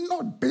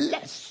cannot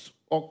bless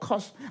or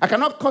curse. I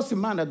cannot curse the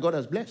man that God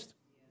has blessed.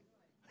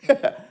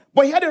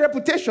 But he had a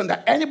reputation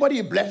that anybody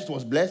he blessed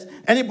was blessed,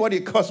 anybody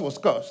he cursed was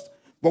cursed.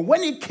 But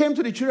when he came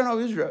to the children of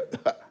Israel,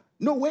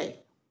 no way.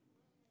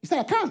 He said,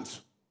 I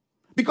can't.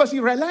 Because he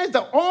realized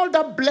that all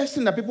that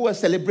blessing that people were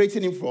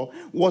celebrating him for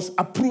was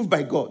approved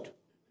by God.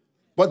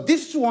 But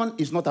this one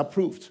is not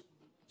approved.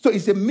 So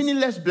it's a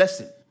meaningless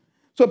blessing.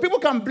 So people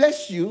can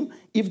bless you.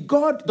 If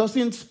God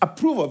doesn't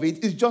approve of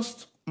it, it's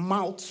just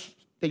mouth.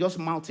 They're just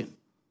mouthing.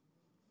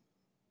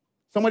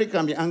 Somebody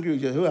can be angry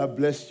with you. Oh, I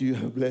blessed you,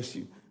 I bless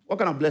you. What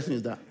kind of blessing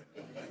is that?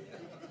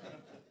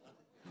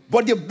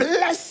 But the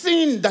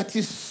blessing that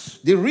is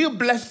the real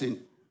blessing,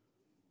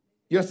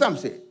 you understand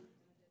what I'm saying?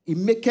 He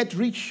maketh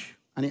rich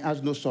and he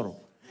has no sorrow.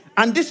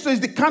 And this is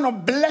the kind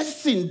of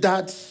blessing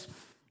that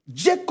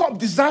Jacob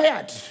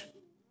desired.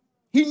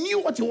 He knew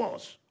what it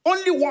was.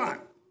 Only one.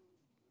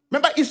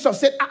 Remember Esau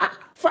said,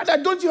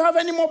 Father, don't you have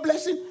any more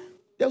blessing?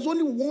 There's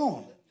only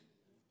one.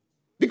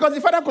 Because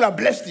the father could have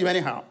blessed him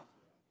anyhow.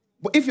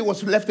 But if he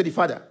was left to the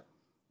father.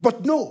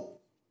 But no.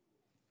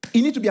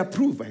 He needs to be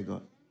approved by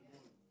God.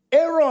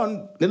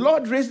 Aaron, the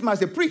Lord raised him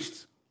as a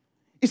priest.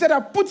 He said,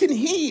 I put in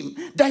him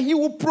that he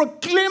will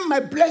proclaim my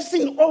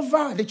blessing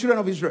over the children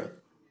of Israel.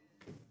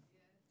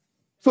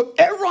 So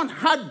Aaron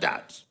had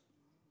that.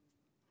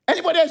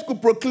 Anybody else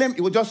could proclaim,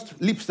 it was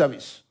just lip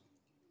service.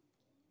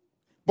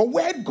 But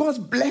where God's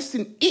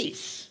blessing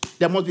is,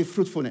 there must be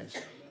fruitfulness.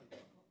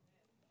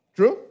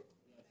 True?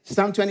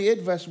 Psalm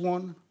 28, verse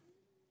 1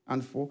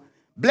 and 4.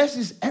 Blessed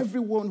is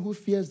everyone who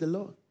fears the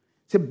Lord.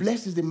 Say,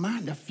 blessed is the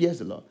man that fears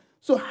the Lord.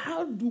 So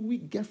how do we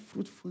get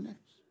fruitfulness?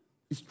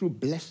 It's through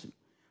blessing.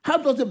 How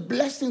does the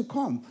blessing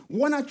come?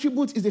 One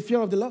attribute is the fear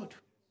of the Lord.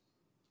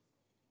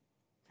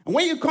 And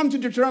when you come to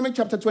Deuteronomy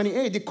chapter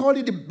 28, they call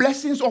it the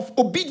blessings of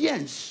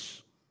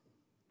obedience.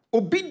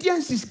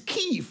 Obedience is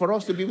key for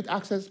us to be able to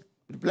access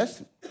the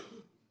blessing.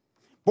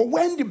 But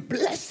when the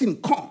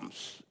blessing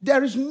comes,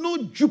 there is no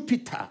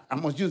Jupiter, I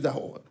must use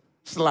that word,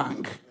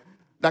 slang,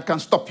 that can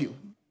stop you.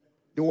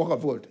 The work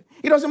of God.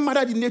 It doesn't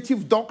matter the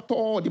native doctor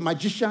or the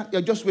magician,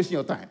 you're just wasting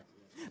your time.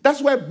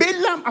 That's why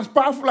Balaam, as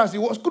powerful as he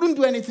was, couldn't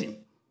do anything.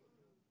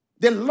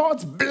 The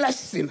Lord's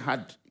blessing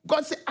had,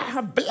 God said, I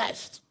have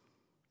blessed.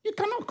 You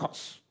cannot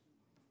curse.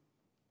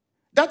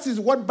 That is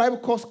what the Bible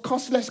calls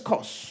curseless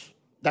curse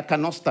that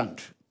cannot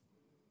stand.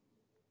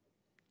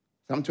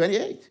 Psalm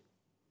 28.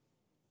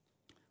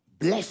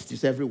 Blessed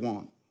is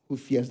everyone who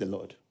fears the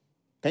Lord.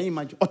 Can you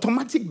imagine?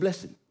 Automatic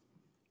blessing.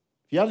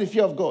 If you have the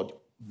fear of God,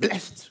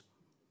 blessed.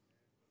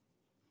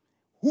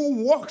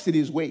 Who walks in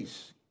his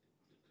ways.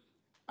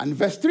 And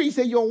verse 3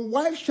 says, your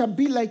wife shall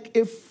be like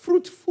a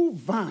fruitful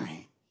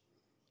vine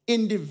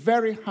in the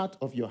very heart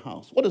of your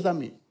house. What does that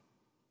mean?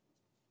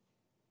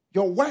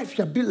 Your wife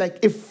shall be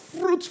like a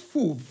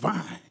fruitful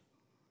vine.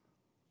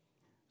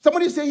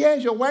 Somebody say,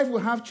 yes, your wife will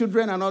have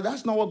children and all.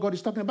 That's not what God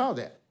is talking about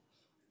there.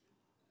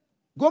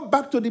 Go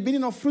back to the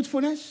beginning of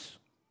fruitfulness.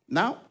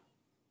 Now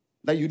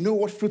that you know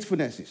what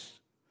fruitfulness is.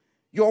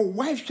 Your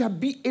wife shall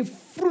be a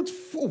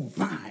fruitful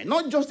vine.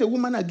 Not just a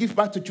woman that gives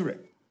birth to children.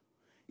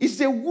 It's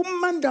a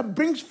woman that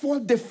brings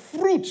forth the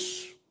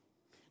fruits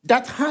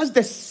that has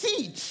the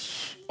seed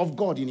of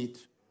God in it.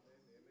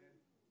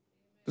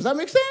 Does that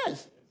make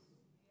sense?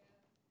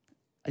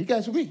 Are you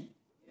guys with me?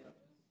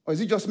 Or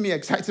is it just me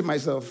exciting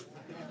myself?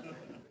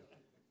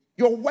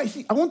 Your wife,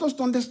 I want us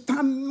to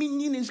understand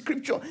meaning in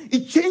Scripture.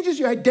 It changes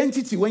your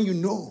identity when you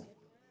know.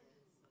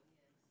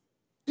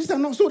 These are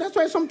not so. That's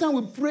why sometimes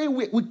we pray,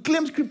 we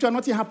claim Scripture and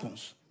nothing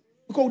happens.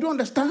 Because we don't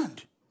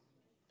understand.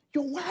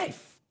 Your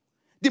wife,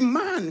 the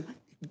man,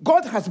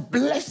 God has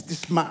blessed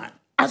this man.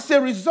 As a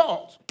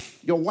result,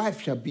 your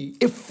wife shall be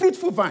a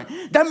fruitful vine.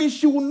 That means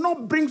she will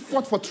not bring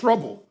forth for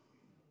trouble.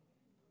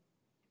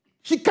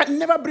 She can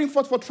never bring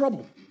forth for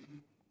trouble.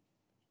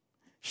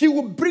 She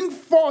will bring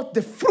forth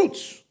the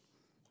fruits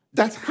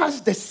that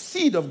has the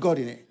seed of God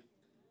in it.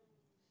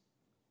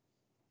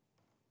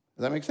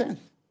 Does that make sense?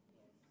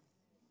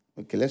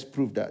 Okay, let's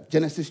prove that.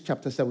 Genesis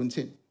chapter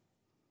 17.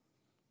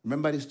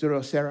 Remember the story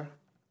of Sarah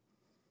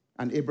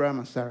and Abraham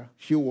and Sarah?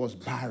 She was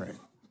barren.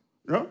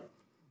 You know?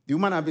 The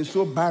woman had been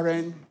so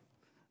barren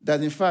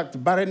that, in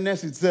fact,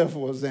 barrenness itself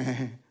was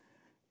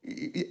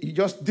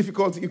just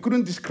difficult. You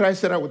couldn't describe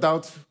Sarah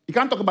without, you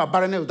can't talk about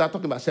barrenness without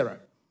talking about Sarah.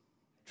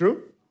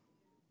 True?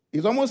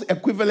 It's almost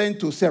equivalent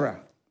to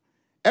Sarah.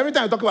 Every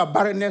time you talk about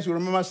barrenness, you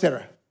remember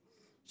Sarah.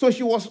 So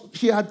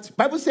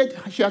Bible said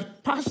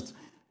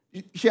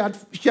she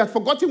had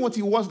forgotten what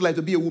it was like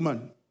to be a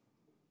woman.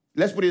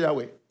 Let's put it that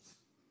way.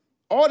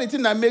 All the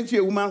thing that makes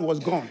you a woman was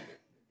gone.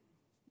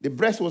 The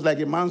breast was like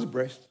a man's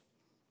breast.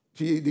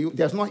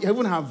 There's not,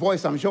 even her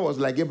voice, I'm sure, was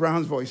like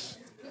Abraham's voice.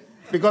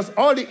 Because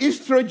all the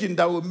estrogen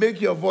that will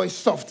make your voice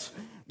soft,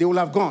 they will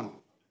have gone.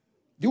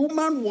 The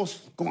woman was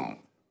gone.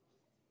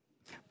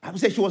 The Bible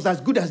said she was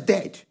as good as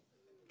dead.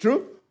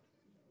 True?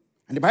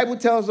 And the Bible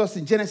tells us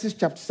in Genesis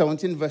chapter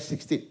 17, verse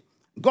 16,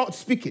 God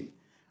speaking,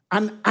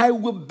 and I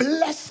will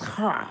bless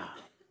her.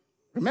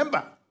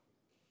 Remember,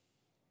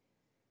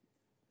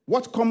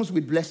 what comes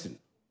with blessing?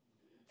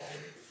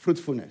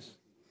 Fruitfulness.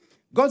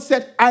 God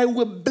said, I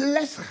will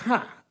bless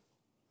her.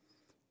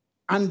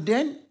 And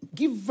then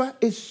give her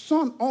a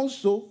son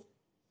also.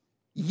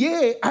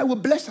 Yea, I will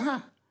bless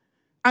her.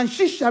 And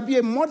she shall be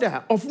a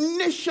mother of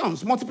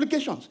nations,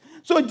 multiplications.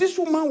 So this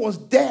woman was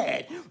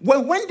dead.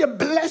 When the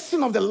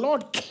blessing of the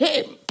Lord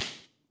came,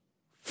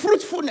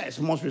 fruitfulness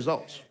must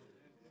result.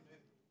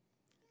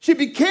 She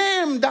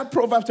became that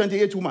Proverbs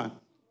 28 woman.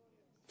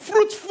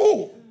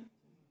 Fruitful.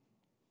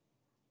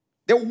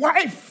 The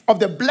wife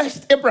of the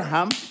blessed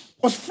Abraham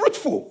was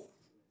fruitful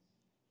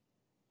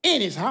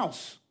in his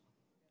house.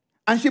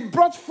 And she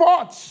brought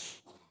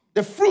forth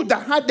the fruit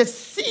that had the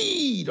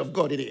seed of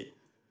God in it.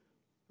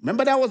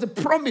 Remember, that was the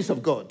promise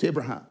of God to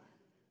Abraham.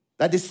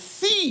 That the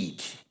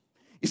seed,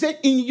 he said,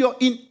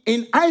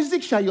 in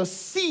Isaac shall your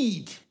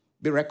seed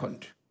be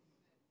reckoned.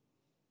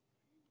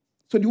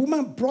 So the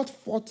woman brought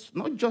forth,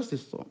 not just a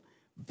son,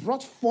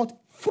 brought forth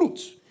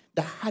fruit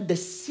that had the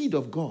seed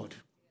of God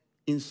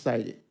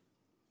inside it.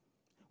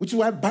 Which is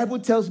why the Bible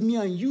tells me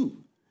and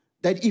you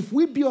that if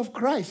we be of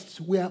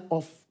Christ, we are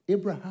of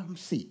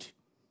Abraham's seed.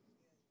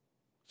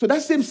 So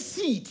that same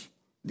seed,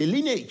 the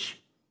lineage,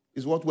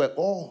 is what we're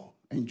all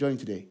enjoying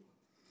today.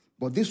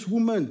 But this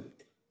woman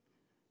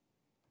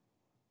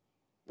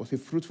was a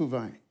fruitful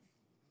vine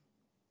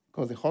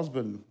because the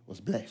husband was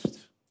blessed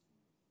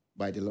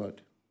by the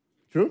Lord.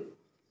 True?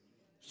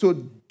 So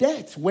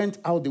death went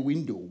out the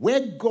window. Where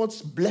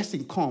God's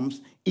blessing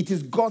comes, it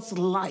is God's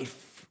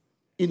life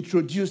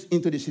introduced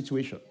into the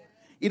situation.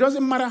 It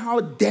doesn't matter how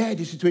dead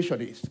the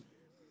situation is.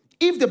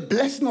 If the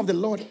blessing of the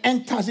Lord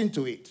enters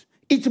into it,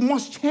 it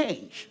must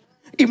change.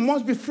 It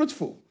must be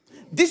fruitful.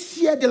 This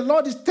year, the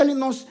Lord is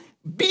telling us,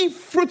 be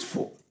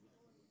fruitful.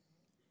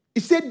 He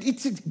said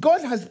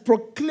God has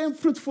proclaimed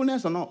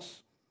fruitfulness on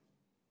us.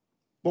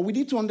 But we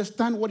need to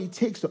understand what it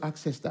takes to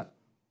access that.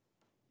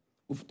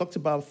 We've talked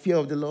about fear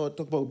of the Lord,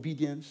 talked about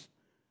obedience.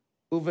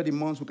 Over the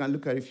months, we can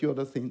look at a few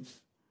other things.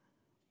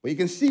 But you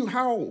can see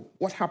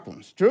what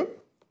happens. True?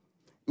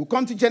 You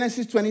come to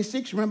Genesis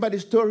 26. Remember the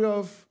story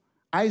of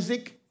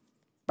Isaac?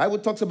 Bible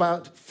talks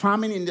about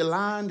famine in the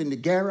land, in the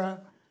Gerar.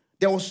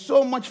 There was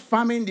so much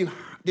famine,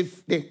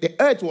 the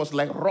earth was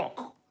like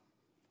rock.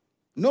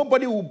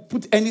 Nobody would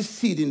put any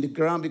seed in the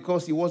ground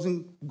because it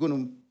wasn't going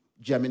to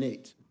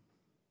germinate.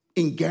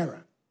 In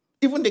Gerar.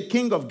 Even the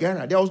king of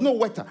Gerar, there was no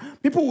water.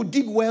 People would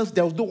dig wells,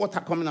 there was no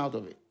water coming out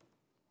of it.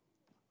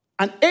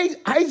 And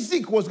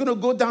Isaac was going to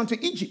go down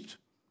to Egypt.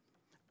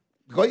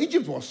 Because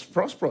Egypt was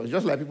prosperous,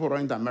 just like people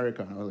running to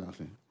America and all that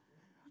thing.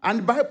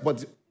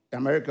 But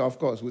America, of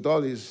course, with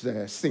all his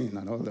sin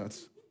and all that.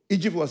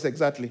 Egypt was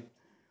exactly.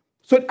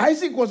 So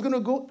Isaac was going to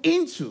go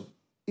into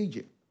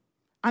Egypt.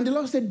 And the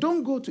Lord said,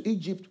 don't go to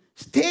Egypt.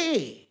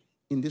 Stay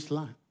in this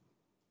land.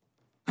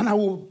 And I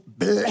will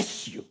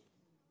bless you.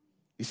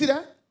 You see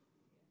that?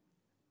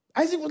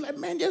 Isaac was like,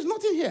 man, there's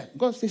nothing here.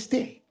 God said,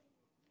 stay.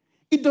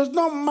 It does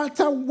not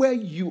matter where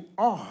you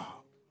are.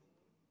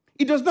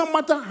 It does not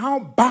matter how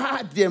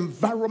bad the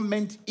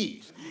environment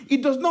is.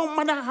 It does not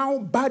matter how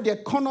bad the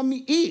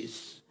economy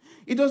is.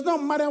 It does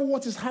not matter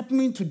what is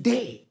happening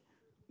today.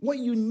 What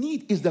you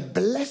need is the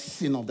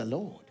blessing of the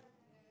Lord.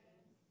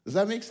 Does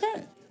that make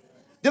sense?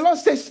 The Lord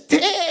says,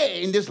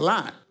 stay in this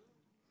land.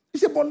 He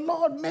said, but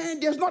Lord, man,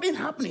 there's nothing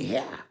happening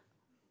here.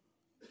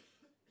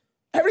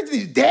 Everything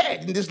is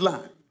dead in this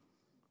land.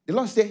 The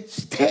Lord said,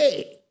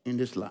 stay in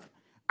this land.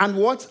 And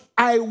what?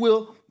 I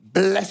will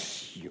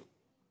bless you.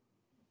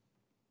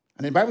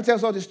 And the Bible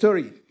tells us the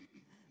story.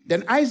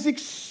 Then Isaac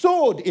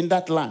sowed in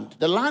that land,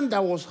 the land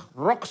that was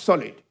rock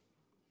solid.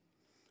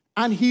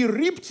 And he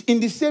reaped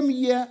in the same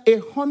year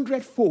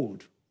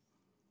 100-fold.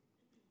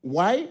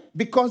 Why?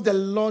 Because the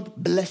Lord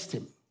blessed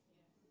him.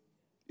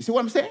 You see what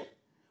I'm saying?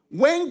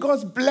 When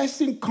God's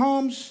blessing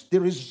comes,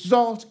 the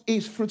result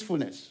is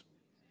fruitfulness.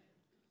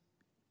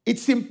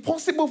 It's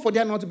impossible for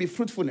there not to be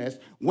fruitfulness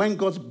when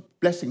God's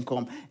blessing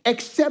comes,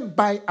 except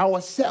by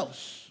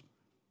ourselves.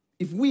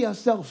 If we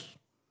ourselves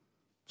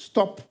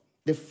stop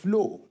the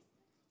flow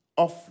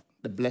of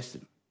the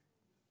blessing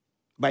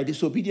by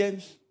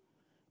disobedience,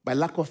 by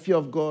lack of fear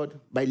of God,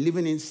 by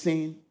living in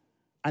sin,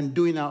 and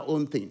doing our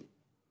own thing.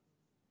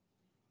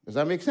 Does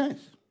that make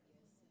sense?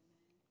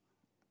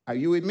 Are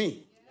you with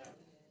me?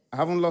 I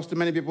haven't lost too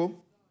many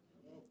people?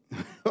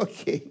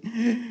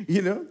 Okay.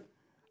 You know?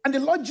 And the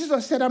Lord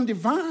Jesus said, I'm the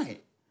vine,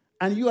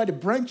 and you are the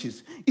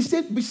branches. He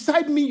said,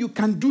 beside me, you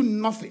can do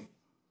nothing.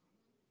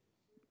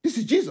 This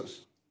is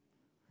Jesus.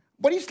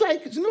 But it's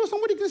like, you know,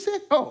 somebody can say,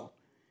 oh,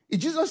 is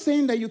Jesus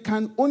saying that you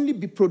can only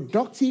be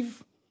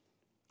productive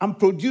and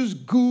produce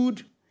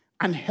good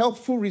and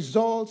helpful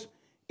results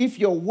if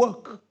your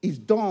work is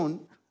done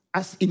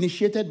as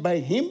initiated by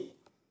him?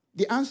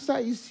 The answer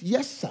is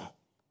yes, sir.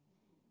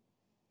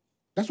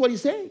 That's what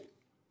he's saying.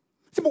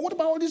 See, but what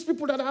about all these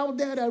people that are out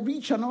there that are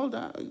rich and all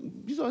that?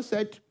 Jesus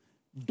said,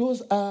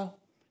 those are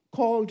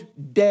called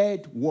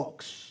dead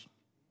works.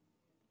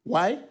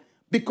 Why?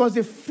 Because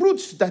the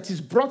fruit that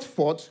is brought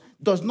forth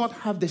does not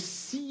have the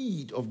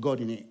seed of God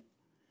in it.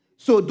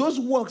 So those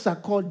works are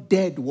called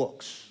dead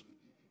works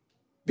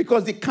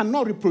because they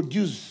cannot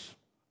reproduce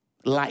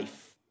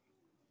life.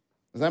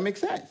 Does that make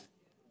sense?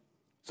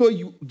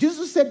 So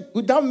Jesus said,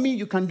 without me,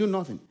 you can do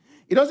nothing.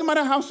 It doesn't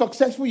matter how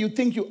successful you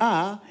think you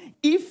are.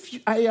 If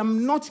I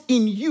am not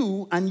in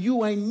you and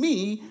you are in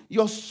me,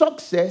 your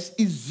success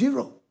is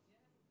zero.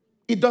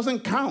 It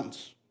doesn't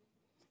count.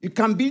 You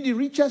can be the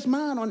richest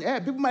man on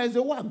earth. People might say,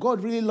 wow,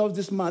 God really loves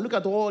this man. Look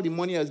at all the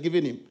money he has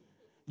given him.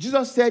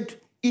 Jesus said,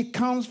 it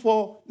counts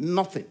for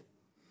nothing.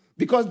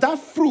 Because that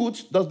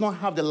fruit does not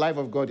have the life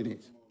of God in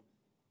it.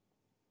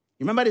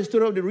 You remember the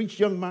story of the rich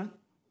young man?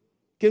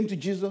 Came to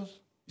Jesus.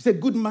 He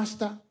said, good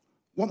master,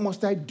 what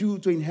must I do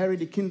to inherit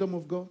the kingdom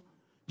of God?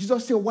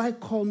 Jesus said, why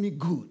call me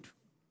good?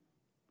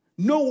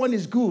 No one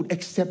is good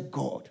except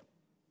God.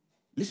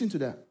 Listen to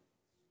that.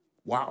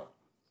 Wow.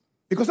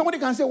 Because somebody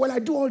can say, well, I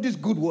do all these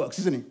good works,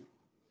 isn't it?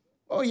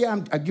 Oh, yeah,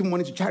 I give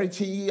money to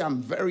charity.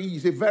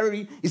 He's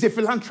a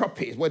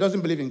philanthropist. Well, he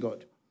doesn't believe in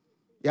God.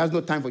 He has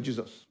no time for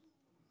Jesus.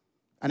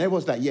 And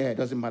everyone's like, yeah, it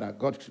doesn't matter.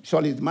 God,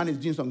 surely the man is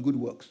doing some good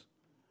works.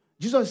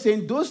 Jesus is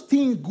saying those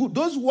things good,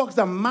 those works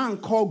that man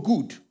call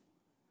good,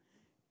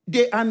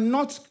 they are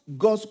not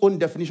God's own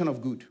definition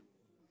of good.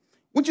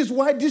 Which is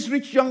why this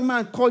rich young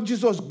man called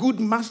Jesus good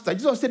master.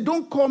 Jesus said,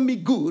 don't call me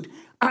good.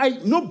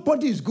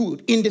 Nobody is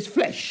good in this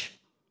flesh.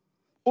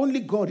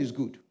 Only God is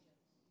good.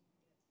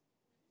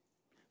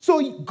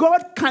 So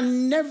God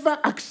can never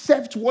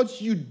accept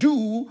what you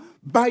do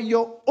by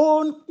your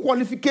own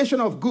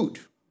qualification of good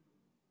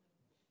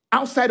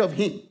outside of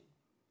him.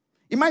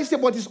 You might say,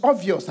 but it's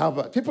obvious,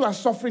 Albert. People are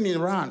suffering in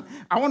Iran.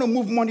 I want to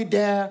move money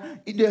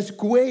there. There's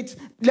Kuwait.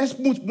 Let's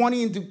move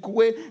money into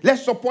Kuwait.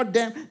 Let's support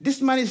them.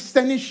 This man is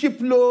sending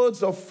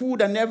shiploads of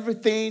food and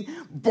everything,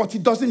 but he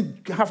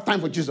doesn't have time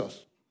for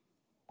Jesus.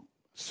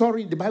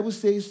 Sorry, the Bible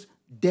says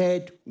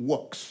dead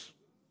works.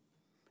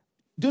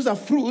 Those are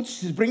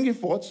fruits he's bringing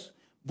forth,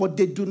 but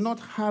they do not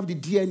have the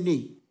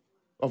DNA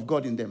of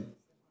God in them.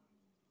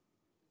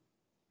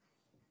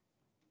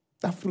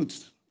 That fruit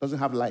doesn't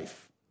have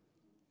life.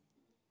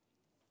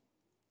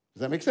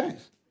 Does that make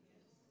sense?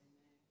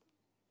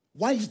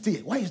 Why is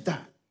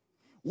that?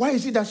 Why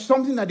is it that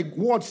something that the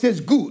word says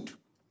good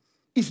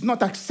is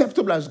not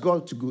acceptable as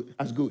God to good,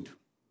 as good?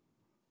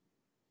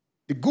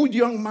 The good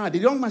young man, the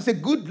young man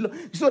said, good.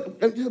 He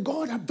said,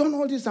 God, I've done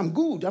all this, I'm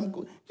good.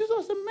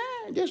 Jesus said,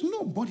 man, there's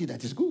nobody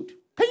that is good.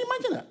 Can you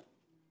imagine that?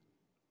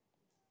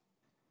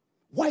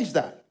 Why is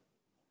that?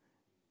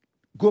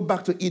 Go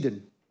back to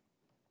Eden.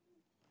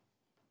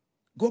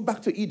 Go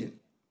back to Eden.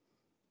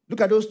 Look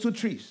at those two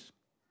trees.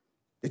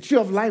 The tree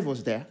of life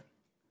was there.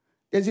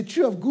 There's a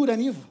tree of good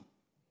and evil.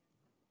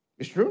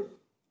 It's true.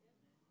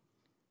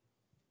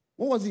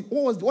 What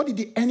did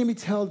the enemy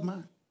tell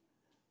man?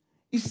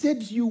 He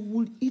said, you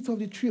will eat of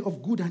the tree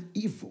of good and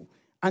evil,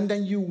 and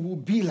then you will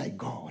be like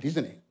God,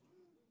 isn't it?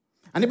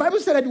 And the Bible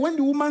said that when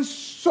the woman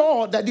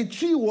saw that the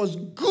tree was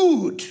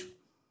good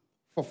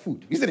for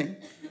food, isn't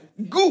it?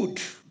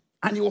 Good.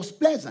 And it was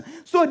pleasant.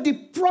 So the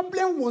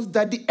problem was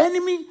that the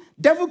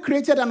devil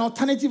created an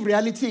alternative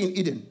reality in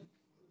Eden.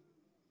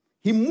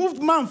 He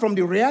moved man from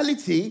the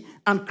reality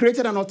and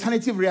created an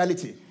alternative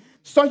reality.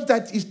 such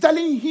that he's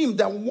telling him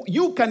that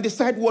you can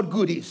decide what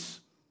good is.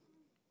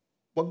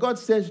 But God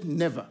says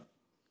never.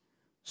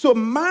 So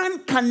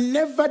man can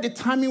never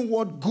determine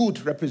what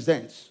good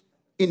represents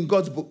in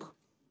God's book.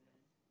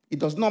 It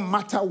does not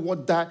matter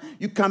what that.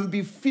 You can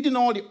be feeding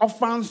all the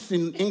orphans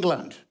in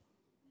England.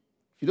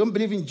 If you don't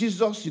believe in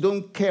Jesus, you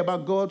don't care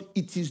about God,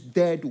 it is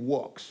dead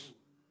works.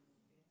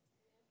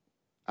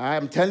 I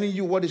am telling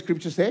you what the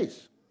scripture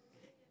says.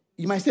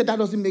 You might say that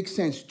doesn't make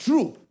sense.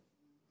 True.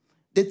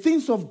 The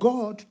things of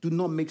God do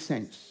not make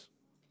sense.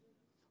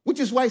 Which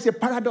is why it's a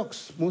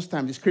paradox most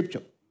times, the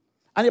scripture.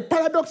 And a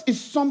paradox is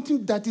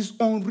something that is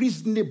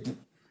unreasonable.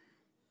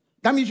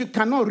 That means you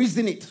cannot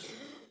reason it.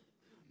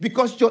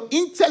 Because your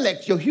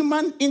intellect, your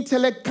human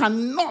intellect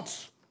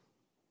cannot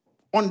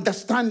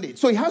understand it.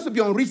 So it has to be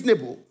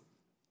unreasonable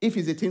if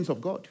it's the things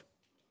of God.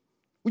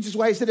 Which is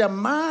why he said that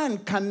man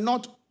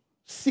cannot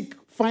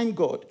find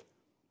God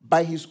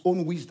by his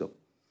own wisdom.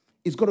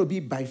 It's got to be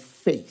by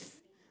faith.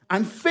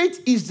 And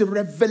faith is the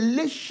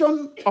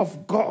revelation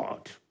of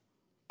God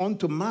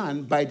unto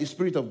man by the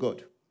Spirit of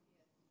God.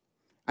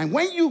 And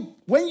when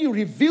you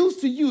reveals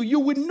to you, you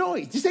will know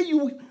it. He said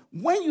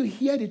when you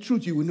hear the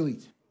truth, you will know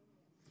it.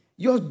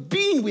 Your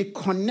being will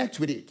connect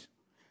with it.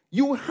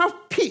 You will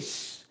have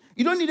peace.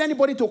 You don't need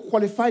anybody to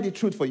qualify the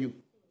truth for you.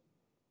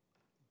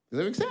 Does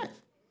that make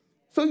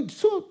sense?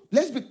 So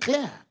let's be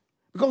clear.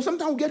 Because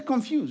sometimes we get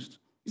confused.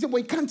 You say, well,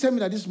 you can't tell me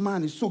that this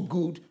man is so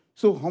good,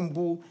 so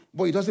humble,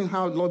 but he doesn't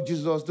have love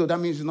Jesus, so that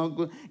means he's not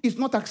good. He's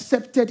not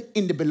accepted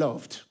in the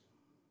beloved.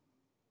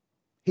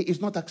 He is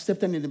not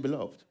accepted in the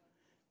beloved.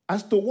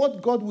 As to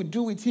what God will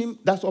do with him,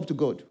 that's up to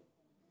God.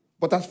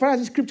 But as far as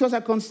the scriptures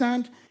are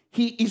concerned,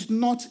 he is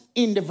not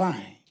in the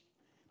vine.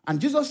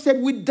 And Jesus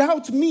said,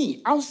 without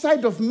me,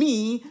 outside of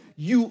me,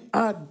 you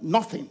are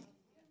nothing.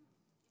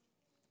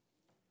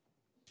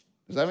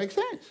 Does that make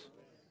sense?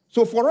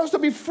 So for us to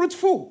be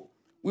fruitful,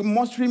 we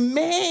must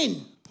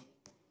remain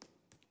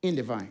in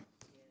the vine.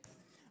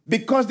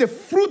 Because the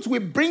fruit we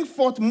bring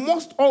forth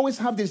must always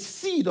have the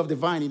seed of the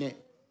vine in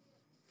it.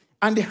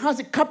 And it has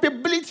the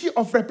capability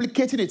of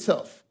replicating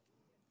itself.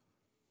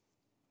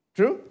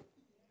 True?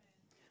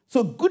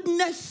 So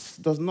goodness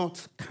does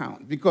not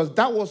count because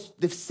that was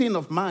the sin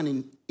of man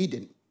in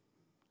Eden.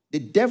 The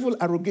devil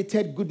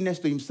arrogated goodness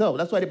to himself.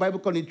 That's why the Bible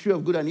called it tree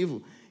of good and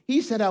evil.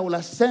 He said, I will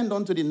ascend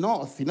unto the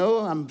north,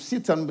 and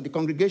sit on the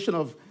congregation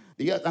of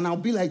the earth, and I'll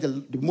be like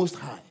the Most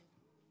High.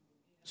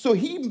 So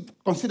he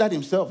considered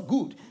himself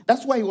good.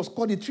 That's why he was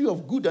called the tree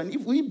of good and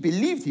evil. He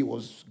believed he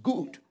was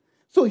good.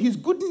 So his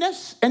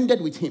goodness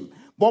ended with him.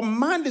 But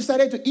man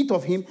decided to eat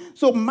of him.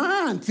 So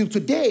man, till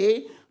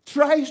today,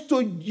 tries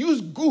to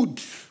use good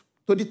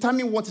to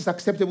determine what is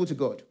acceptable to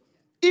God.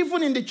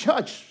 Even in the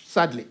church,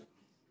 sadly.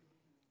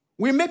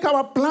 We make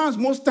our plans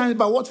most times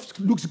by what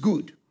looks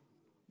good.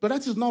 But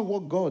that is not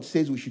what God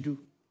says we should do.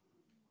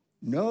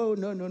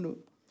 No.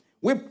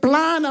 We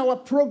plan our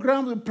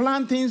programs, we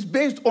plan things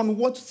based on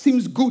what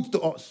seems good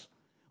to us.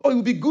 Or it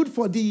will be good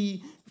for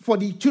the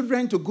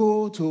children to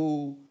go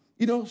to,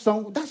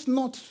 that's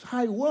not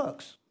how it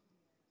works.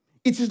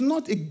 It is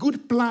not a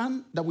good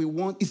plan that we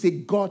want, it's a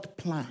God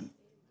plan.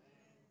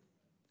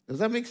 Does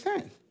that make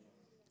sense?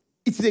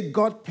 It's a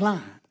God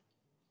plan.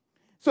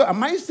 So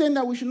am I saying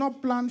that we should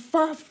not plan?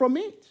 Far from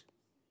it.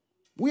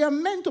 We are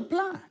meant to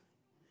plan.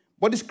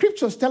 But the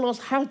scriptures tell us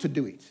how to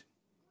do it.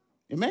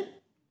 Amen?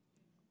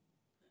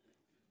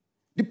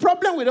 The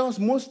problem with us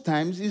most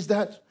times is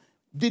that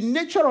the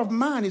nature of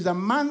man is that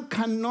man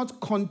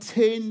cannot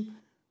contain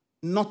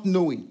not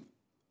knowing.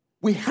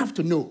 We have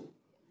to know.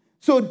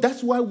 So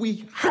that's why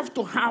we have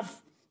to have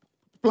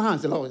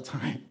plans a lot of the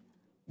time.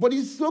 But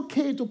it's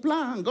okay to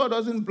plan. God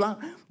doesn't plan.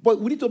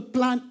 But we need to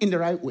plan in the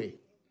right way.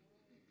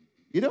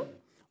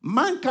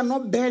 Man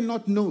cannot bear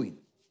not knowing.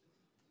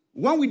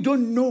 When we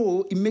don't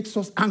know, it makes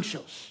us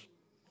anxious.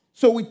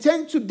 So we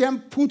tend to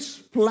then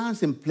put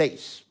plans in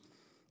place.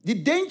 The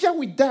danger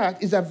with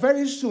that is that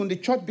very soon the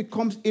church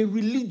becomes a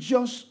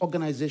religious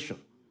organization.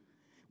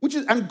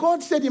 And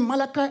God said in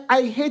Malachi,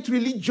 I hate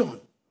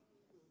religion.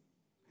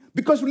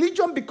 Because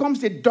religion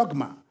becomes a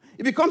dogma.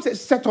 It becomes a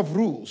set of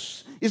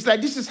rules. It's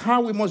like, this is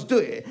how we must do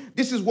it.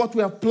 This is what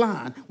we have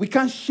planned. We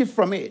can't shift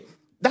from it.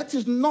 That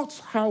is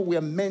not how we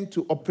are meant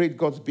to operate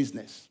God's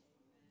business.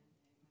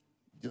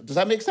 Does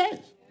that make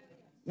sense?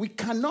 We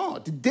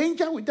cannot. The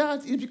danger with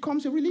that, it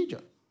becomes a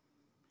religion.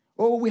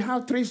 Oh, we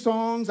have 3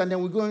 songs and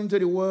then we go into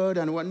the word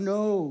and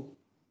no.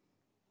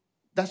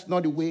 That's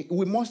not the way.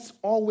 We must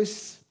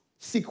always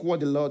seek what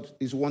the Lord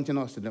is wanting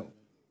us to know.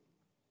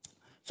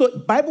 So the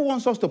Bible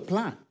wants us to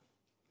plan.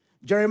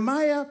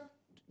 Jeremiah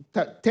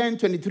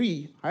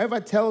 10:23, however,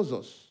 tells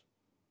us,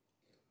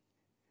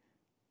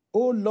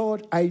 oh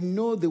Lord, I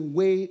know the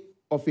way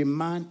of a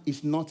man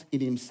is not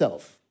in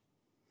himself.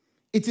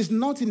 It is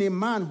not in a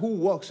man who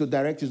walks to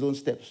direct his own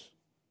steps.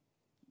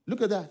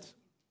 Look at that.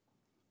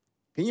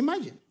 Can you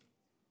imagine?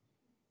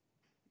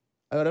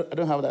 I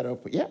don't have that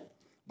up. Yeah?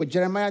 But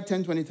Jeremiah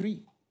 10:23,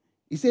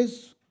 it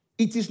says,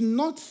 it is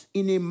not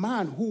in a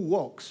man who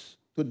walks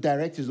to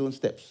direct his own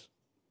steps.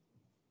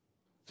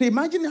 So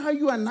imagine how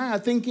you and I are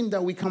thinking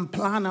that we can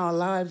plan our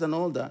lives and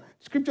all that.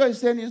 Scripture is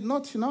saying it's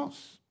not in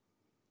us,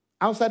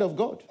 outside of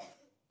God.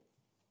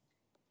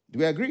 Do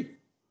we agree?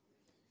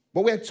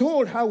 But we're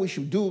told how we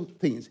should do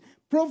things.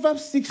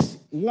 Proverbs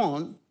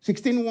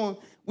 16:1,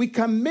 we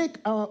can make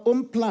our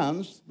own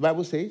plans, the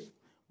Bible says,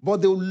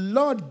 but the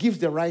Lord gives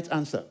the right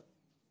answer.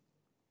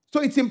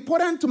 So it's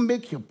important to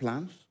make your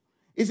plans.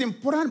 It's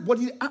important, but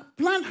the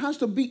plan has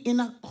to be in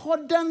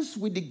accordance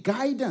with the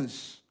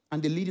guidance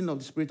and the leading of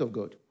the Spirit of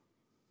God.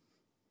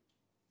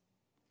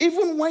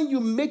 Even when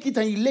you make it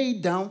and you lay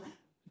it down,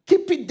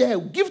 keep it there.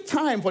 Give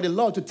time for the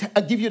Lord to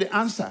give you the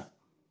answer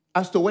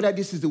as to whether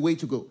this is the way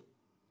to go.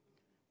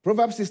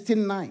 Proverbs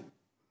 16:9.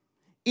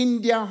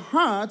 In their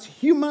hearts,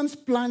 humans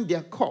plan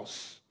their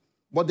course,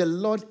 but the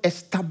Lord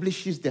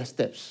establishes their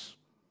steps.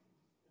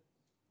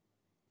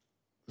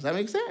 Does that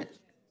make sense?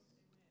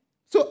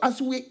 So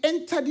as we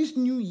enter this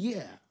new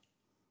year,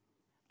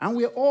 and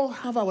we all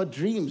have our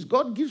dreams,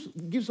 God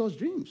gives us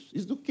dreams.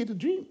 It's okay to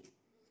dream.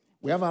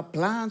 We have our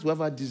plans, we have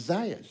our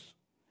desires.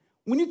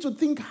 We need to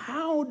think,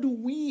 how do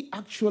we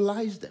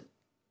actualize them?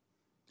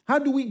 How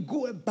do we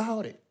go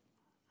about it?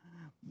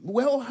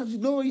 Well, as you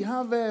know, you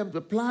have a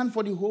plan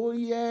for the whole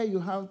year, you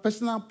have a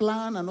personal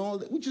plan and all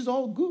that, which is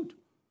all good.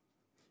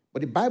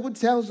 But the Bible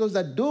tells us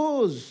that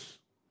those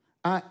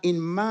are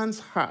in man's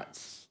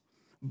hearts,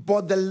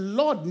 but the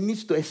Lord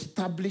needs to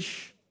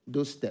establish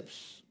those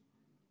steps.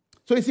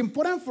 So it's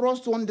important for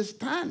us to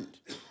understand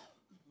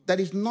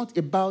that it's not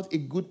about a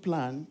good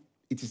plan,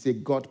 it is a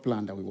God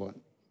plan that we want.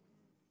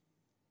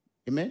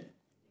 Amen?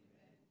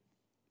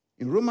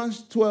 In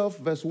Romans 12,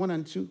 verse 1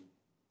 and 2,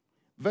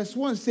 verse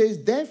 1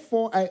 says,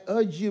 therefore I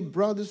urge you,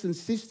 brothers and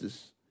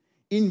sisters,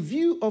 in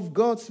view of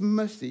God's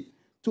mercy,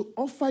 to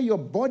offer your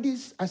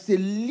bodies as a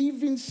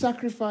living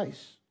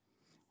sacrifice,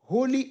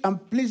 holy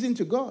and pleasing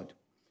to God.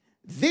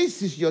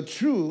 This is your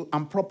true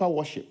and proper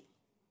worship.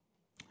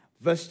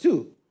 Verse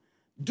 2,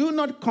 do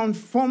not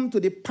conform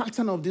to the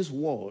pattern of this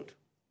world,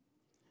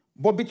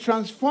 but be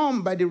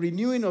transformed by the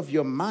renewing of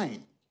your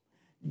mind.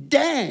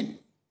 Then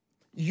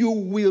you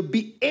will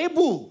be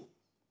able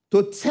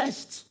to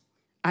test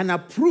and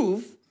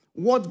approve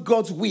what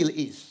God's will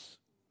is.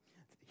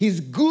 His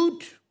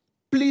good,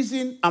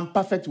 pleasing, and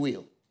perfect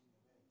will.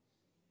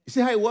 You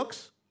see how it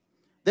works?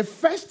 The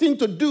first thing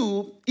to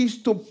do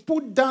is to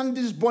put down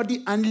this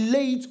body and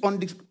lay it on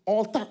the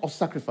altar of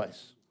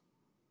sacrifice.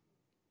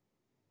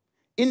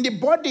 In the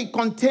body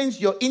contains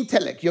your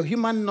intellect, your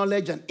human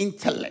knowledge and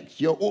intellect,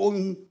 your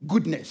own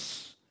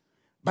goodness.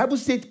 Bible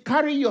says,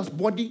 carry your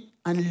body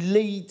and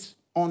lay it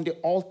on the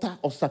altar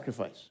of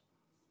sacrifice.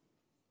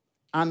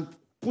 And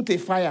put a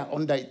fire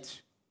under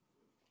it.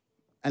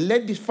 And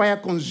let this fire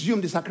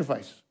consume the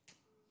sacrifice.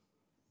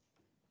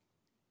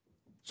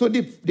 So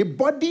the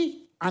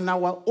body and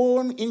our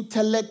own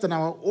intellect and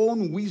our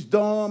own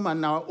wisdom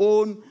and our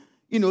own,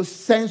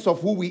 sense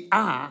of who we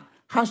are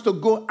has to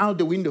go out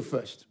the window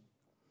first.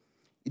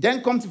 It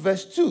then comes to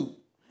verse 2.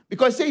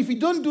 Because if you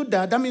don't do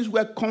that, that means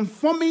we're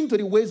conforming to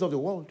the ways of the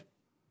world.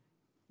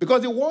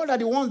 Because the world are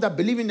the ones that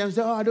believe in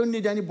themselves. I don't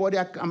need anybody.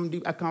 I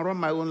can run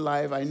my own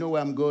life. I know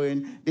where I'm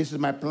going. This is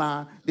my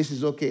plan. This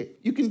is okay.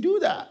 You can do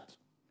that.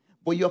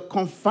 But you're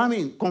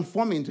conforming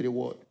to the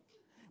world.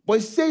 But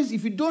it says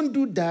if you don't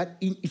do that,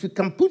 if you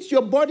can put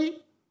your body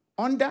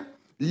under,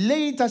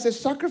 lay it as a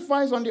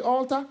sacrifice on the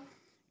altar,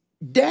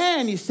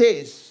 then it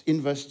says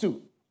in verse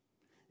 2,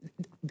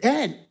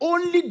 then,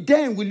 only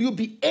then will you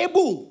be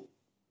able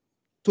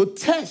to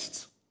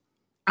test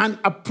and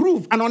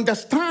approve and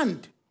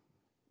understand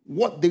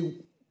what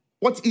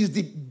is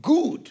the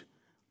good,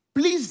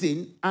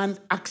 pleasing, and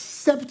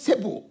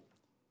acceptable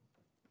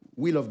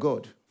will of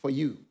God for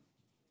you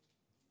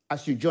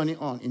as you journey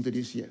on into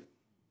this year.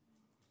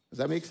 Does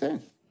that make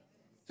sense?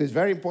 So it's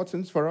very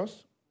important for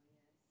us.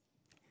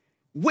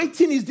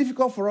 Waiting is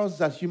difficult for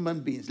us as human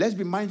beings. Let's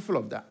be mindful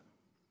of that.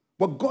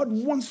 But God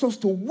wants us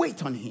to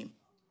wait on him.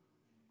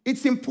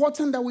 It's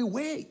important that we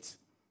wait.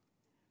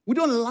 We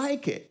don't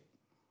like it.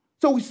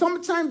 So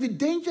sometimes the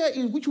danger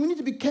in which we need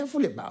to be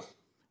careful about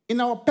in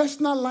our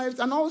personal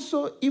lives and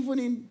also even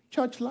in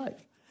church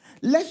life.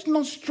 Let's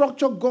not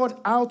structure God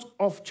out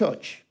of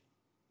church.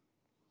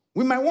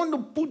 We might want to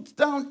put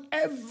down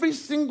every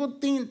single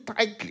thing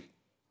tightly.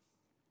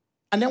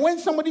 And then when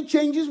somebody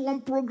changes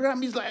one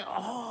program, it's like,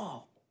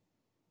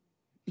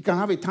 you can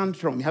have a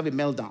tantrum, you have a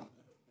meltdown.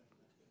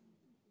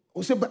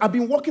 Or say, but I've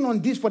been working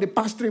on this for the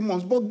past 3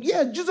 months. But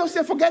yeah, Jesus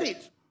said, forget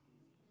it.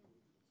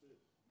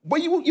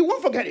 But you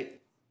won't forget it.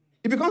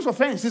 It becomes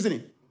offense, isn't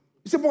it?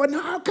 You say, but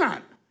now I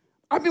can't.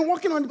 I've been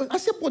working on it. I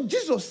said, but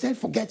Jesus said,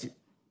 forget it.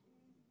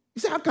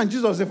 You say, how can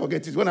Jesus say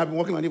forget it when I've been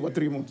working on it for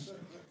 3 months?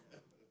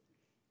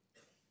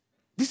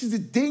 This is the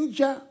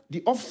danger,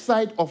 the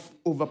offside of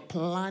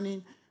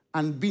over-planning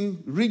and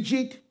being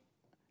rigid.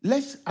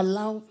 Let's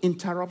allow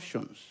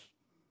interruptions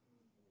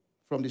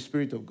from the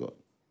Spirit of God.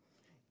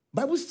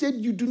 Bible said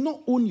you do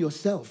not own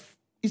yourself.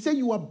 It said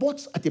you are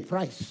bought at a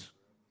price.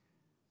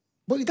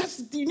 But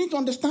you need to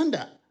understand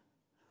that.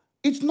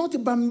 It's not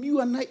about you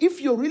and I.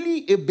 If you're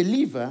really a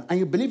believer and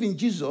you believe in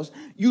Jesus,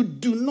 you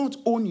do not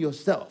own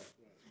yourself.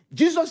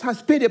 Jesus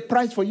has paid a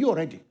price for you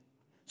already.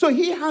 So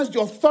he has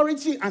the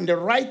authority and the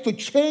right to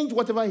change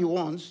whatever he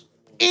wants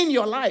in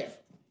your life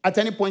at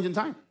any point in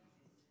time.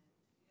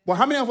 But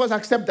how many of us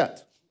accept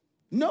that?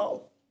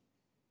 No.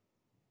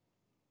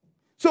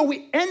 So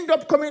we end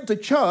up coming to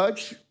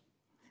church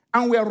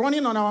and we are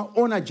running on our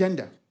own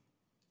agenda.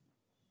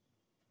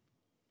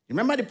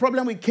 Remember the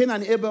problem with Cain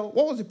and Abel?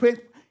 What was the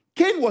problem?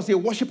 Cain was a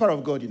worshiper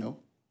of God, you know.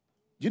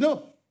 Do you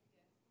know?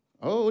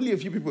 Oh, only a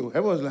few people.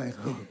 Everyone was like,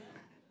 oh.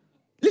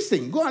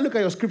 Listen, go and look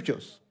at your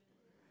scriptures.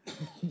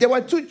 There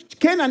were two,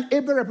 Cain and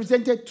Abel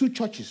represented two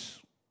churches.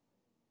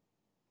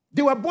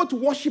 They were both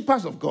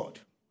worshipers of God.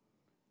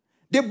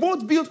 They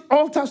both built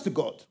altars to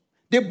God.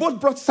 They both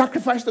brought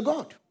sacrifice to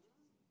God.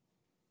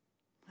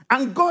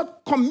 And God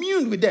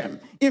communed with them.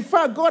 In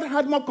fact, God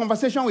had more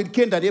conversation with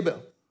Cain than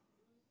Abel.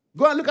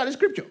 Go and look at the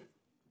scripture.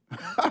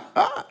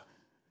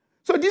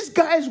 So these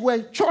guys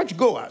were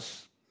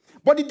churchgoers.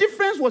 But the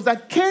difference was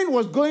that Cain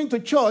was going to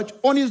church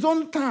on his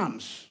own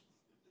terms.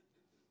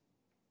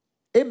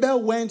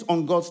 Abel went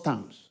on God's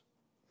terms.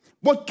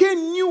 But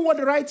Cain knew what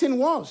the right thing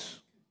was.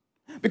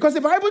 Because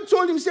the Bible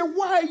told him, say,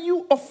 why are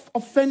you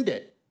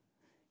offended?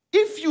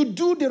 If you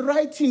do the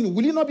right thing,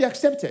 will you not be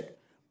accepted?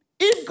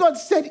 If God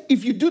said,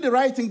 if you do the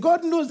right thing,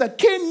 God knows that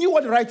Cain knew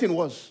what the right thing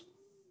was.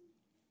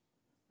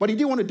 But he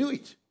didn't want to do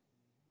it.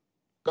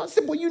 God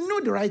said, but you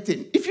know the right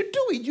thing. If you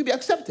do it, you'll be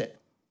accepted.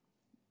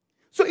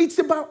 So it's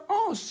about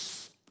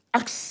us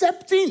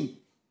accepting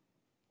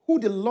who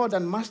the Lord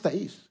and Master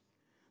is.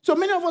 So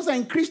many of us are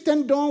in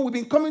Christendom. We've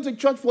been coming to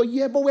church for a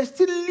year, but we're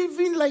still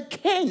living like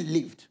Cain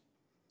lived.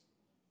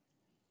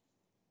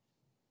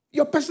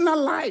 Your personal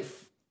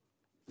life,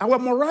 our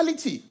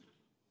morality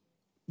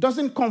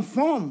doesn't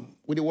conform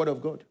with the word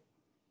of God.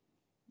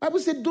 The Bible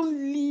said, don't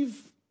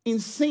live in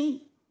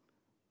sin.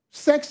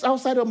 Sex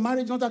outside of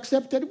marriage not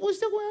accepted. We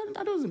say, well,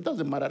 that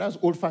doesn't matter. That's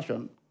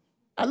old-fashioned.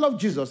 I love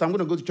Jesus. I'm going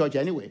to go to church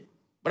anyway.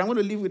 But I'm going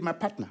to live with my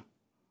partner.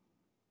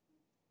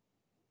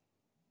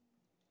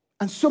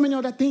 And so many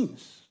other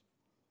things.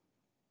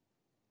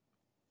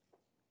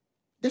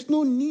 There's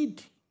no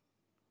need.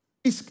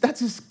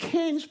 That is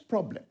Cain's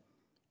problem.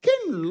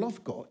 Cain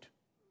loved God.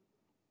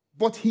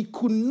 But he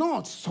could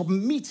not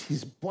submit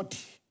his body,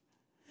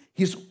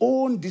 his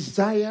own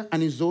desire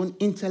and his own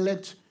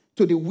intellect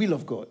to the will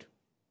of God.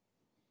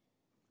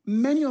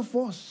 Many of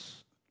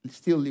us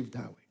still live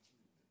that way.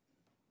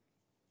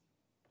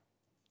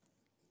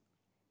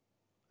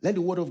 Let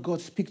the word of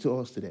God speak to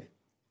us today.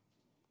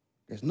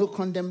 There's no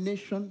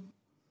condemnation,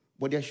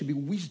 but there should be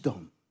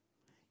wisdom.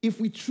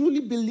 If we truly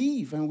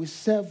believe and we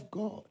serve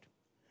God,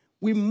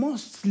 we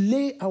must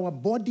lay our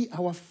body,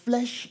 our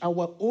flesh,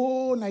 our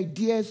own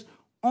ideas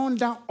on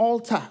that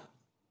altar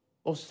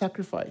of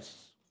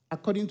sacrifice,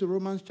 according to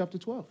Romans chapter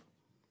 12.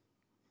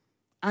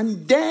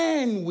 And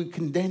then we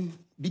can then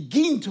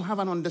begin to have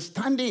an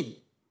understanding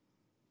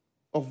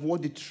of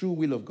what the true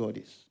will of God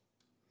is.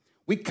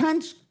 We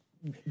can't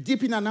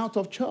dip in and out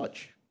of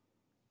church.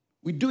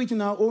 We do it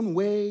in our own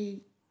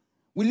way.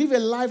 We live a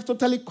life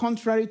totally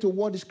contrary to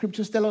what the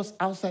scriptures tell us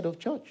outside of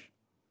church.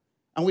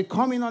 And we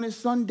come in on a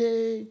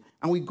Sunday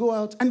and we go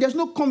out and there's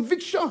no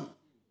conviction.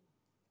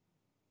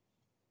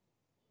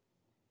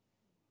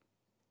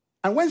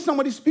 And when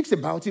somebody speaks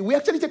about it, we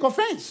actually take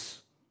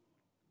offense.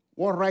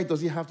 What right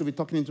does he have to be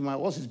talking into my,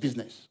 what's his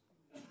business?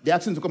 They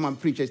asked him to come and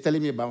preach. He's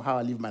telling me about how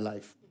I live my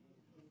life.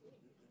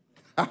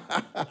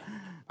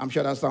 I'm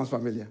sure that sounds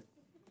familiar.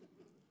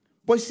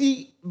 But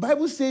see, the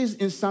Bible says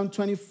in Psalm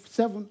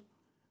 27,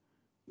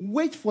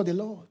 wait for the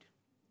Lord.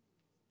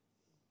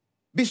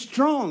 Be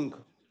strong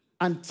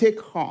and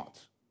take heart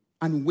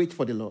and wait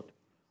for the Lord.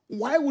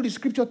 Why would the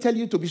scripture tell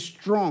you to be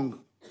strong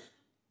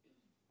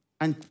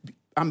and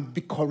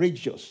be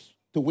courageous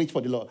to wait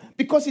for the Lord?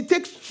 Because it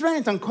takes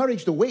strength and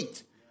courage to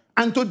wait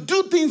and to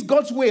do things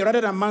God's way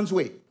rather than man's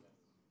way.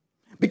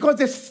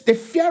 Because the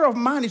fear of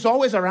man is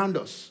always around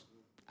us.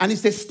 And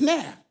it's a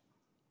snare.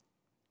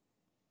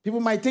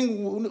 People might think,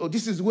 oh,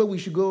 this is where we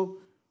should go.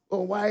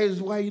 Oh, why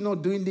are you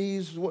not doing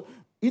this?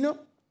 You know?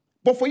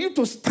 But for you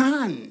to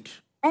stand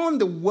on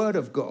the word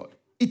of God,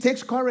 it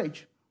takes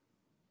courage.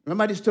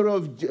 Remember the story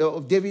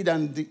of David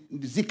and the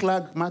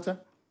Ziklag matter?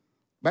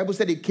 The Bible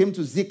said he came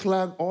to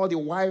Ziklag. All the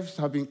wives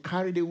have been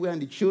carried away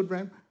and the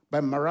children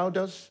by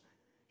marauders.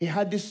 He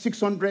had these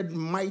 600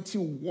 mighty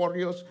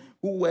warriors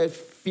who were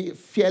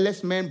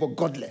fearless men but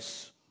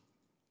godless.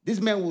 These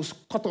men will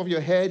cut off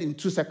your head in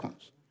 2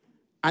 seconds.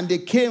 And they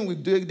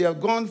came, they are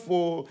gone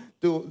to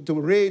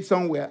raid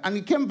somewhere. And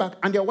he came back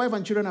and their wife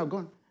and children are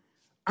gone.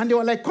 And they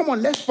were like, come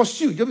on, let's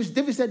pursue.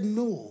 David said,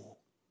 no,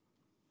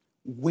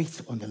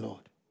 wait on the Lord.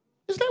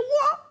 It's like,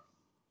 what?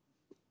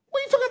 What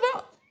are you talking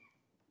about?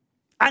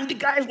 And the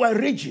guys were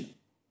raging.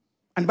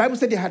 And the Bible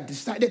said they had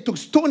decided to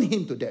stone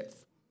him to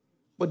death.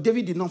 But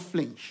David did not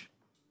flinch.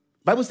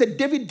 The Bible said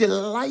David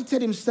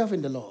delighted himself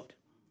in the Lord.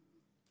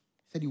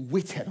 He said he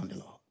waited on the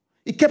Lord.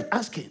 He kept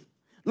asking,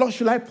 Lord,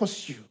 should I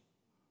pursue?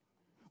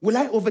 Will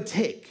I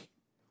overtake?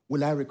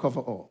 Will I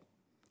recover all?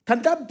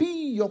 Can that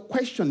be your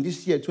question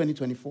this year,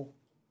 2024?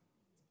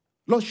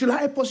 Lord, should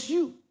I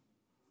pursue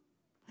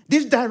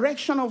this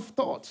direction of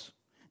thoughts,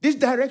 this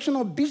direction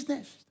of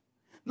business?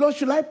 Lord,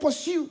 should I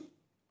pursue?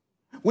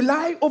 Will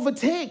I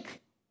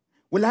overtake?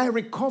 Will I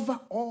recover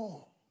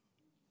all?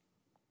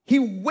 He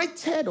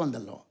waited on the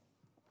Lord.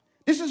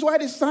 This is why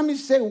the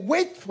psalmist said,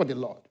 wait for the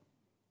Lord.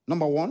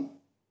 Number one,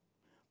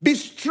 be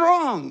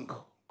strong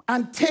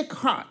and take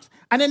heart.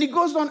 And then he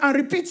goes on and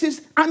repeats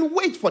this, and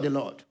wait for the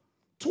Lord.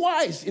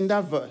 Twice in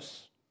that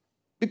verse.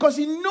 Because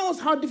he knows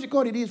how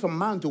difficult it is for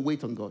man to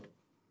wait on God.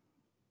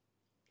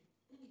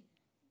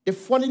 The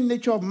fallen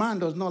nature of man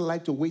does not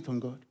like to wait on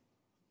God.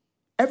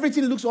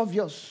 Everything looks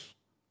obvious.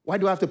 Why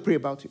do I have to pray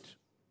about it?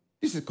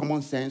 This is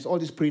common sense. All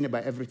this praying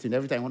about everything.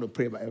 Every time I want to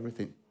pray about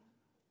everything.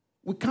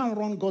 We can't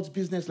run God's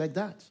business like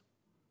that.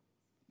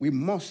 We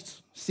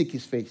must seek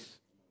his face.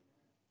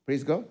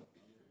 Praise God.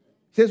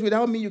 He says,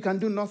 without me, you can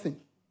do nothing.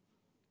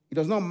 It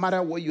does not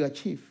matter what you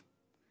achieve.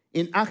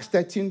 In Acts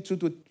 13,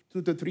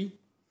 2-3,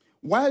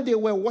 while they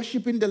were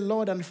worshiping the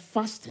Lord and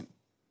fasting,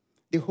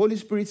 the Holy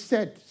Spirit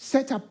said,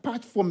 set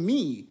apart for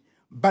me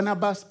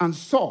Barnabas and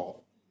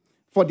Saul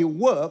for the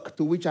work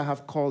to which I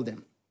have called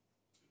them.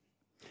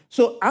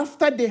 So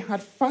after they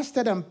had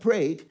fasted and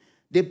prayed,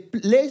 they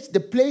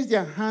placed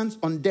their hands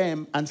on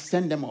them and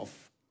sent them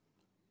off.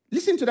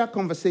 Listen to that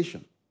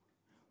conversation.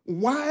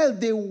 While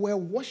they were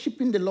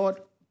worshiping the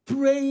Lord,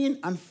 praying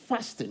and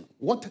fasting,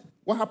 what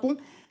happened?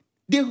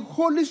 The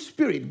Holy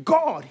Spirit,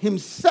 God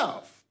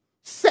himself,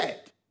 said,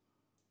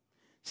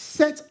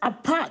 set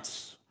apart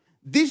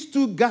these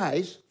two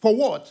guys for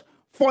what?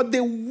 For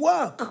the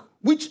work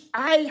which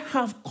I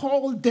have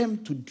called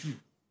them to do.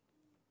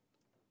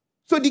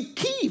 So the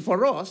key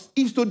for us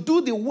is to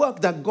do the work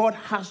that God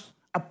has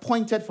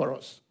appointed for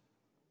us.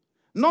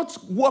 Not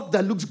work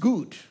that looks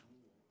good.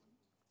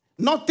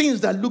 Not things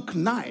that look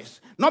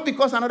nice. Not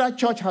because another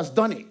church has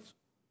done it.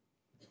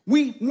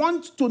 We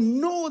want to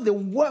know the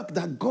work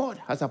that God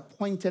has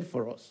appointed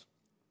for us.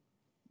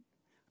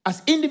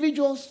 As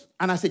individuals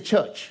and as a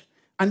church.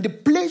 And the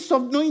place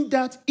of knowing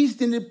that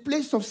is in the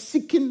place of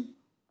seeking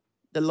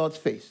the Lord's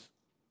face.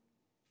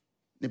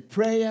 The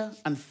prayer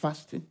and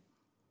fasting,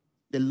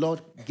 the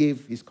Lord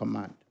gave his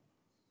command.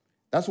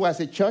 That's why as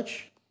a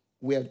church,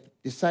 we have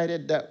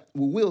decided that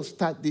we will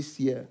start this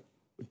year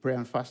with prayer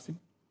and fasting.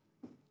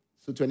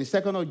 So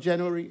 22nd of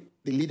January,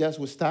 the leaders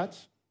will start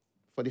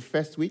for the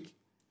first week.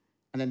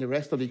 And then the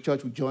rest of the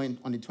church will join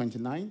on the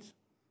 29th.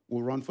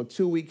 We'll run for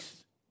 2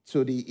 weeks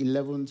to the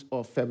 11th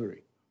of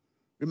February.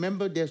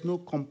 Remember, there's no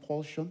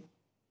compulsion.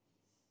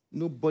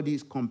 Nobody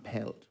is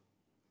compelled.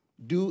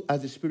 Do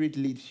as the Spirit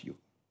leads you.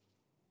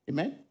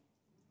 Amen?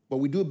 But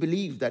we do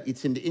believe that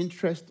it's in the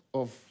interest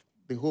of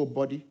the whole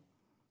body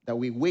that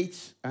we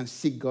wait and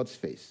seek God's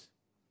face.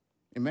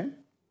 Amen?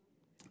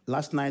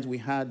 Last night we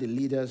had the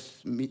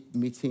leaders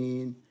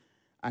meeting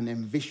and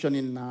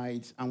envisioning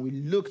night, and we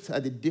looked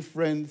at the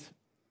different,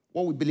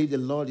 what we believe the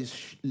Lord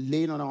is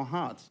laying on our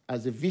hearts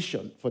as a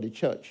vision for the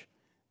church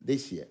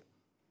this year.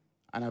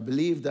 And I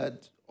believe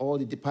that all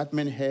the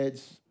department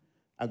heads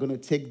are going to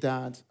take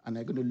that and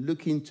they're going to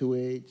look into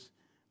it,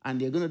 and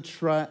they're going to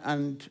try,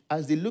 and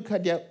as they look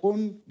at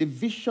the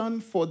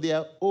vision for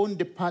their own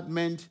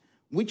department,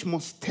 which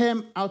must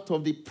stem out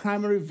of the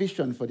primary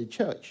vision for the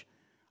church,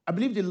 I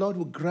believe the Lord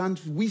will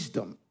grant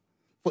wisdom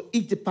for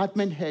each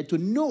department head to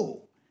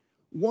know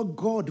what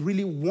God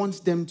really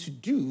wants them to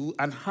do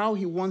and how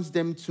he wants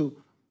them to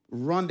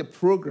run the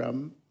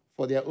program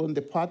for their own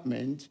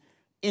department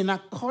in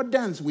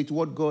accordance with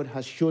what God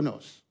has shown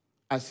us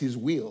as his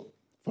will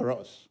for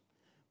us.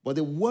 But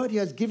the word he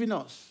has given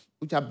us,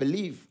 which I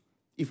believe,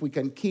 if we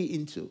can key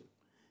into,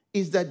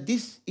 is that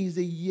this is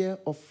a year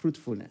of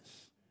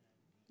fruitfulness.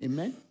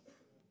 Amen?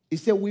 He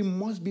said we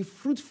must be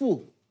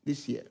fruitful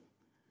this year.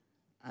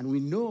 And we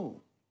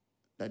know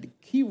that the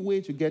key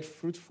way to get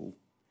fruitful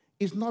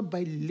is not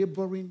by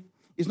laboring.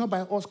 It's not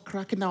by us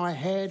cracking our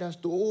head as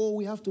to,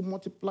 we have to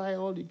multiply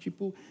all the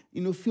people,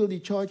 fill the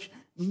church.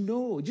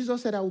 No,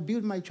 Jesus said, I will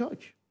build my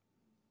church.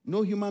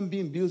 No human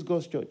being builds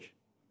God's church.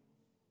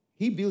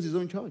 He builds his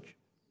own church.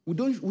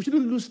 We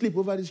shouldn't lose sleep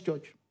over this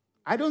church.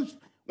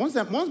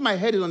 Once my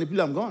head is on the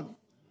pillow, I'm gone.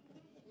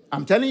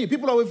 I'm telling you,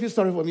 people always feel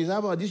sorry for me.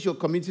 Say, this is your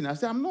committee. I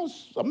say, I'm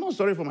not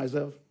sorry for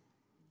myself.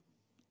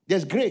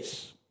 There's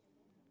grace.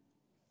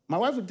 My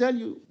wife will tell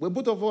you, we're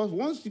both of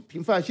us,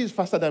 in fact, she's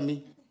faster than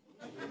me.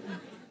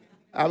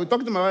 I will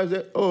talk to my wife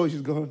and say,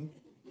 she's gone.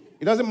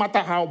 It doesn't matter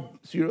how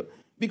serious,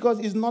 because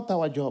it's not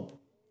our job.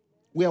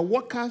 We are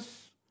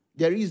workers.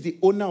 There is the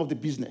owner of the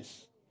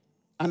business.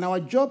 And our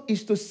job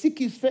is to seek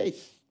his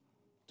face,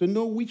 to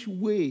know which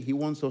way he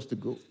wants us to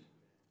go.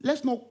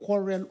 Let's not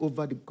quarrel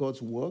over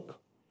God's work.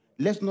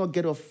 Let's not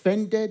get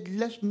offended.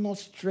 Let's not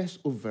stress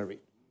over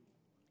it.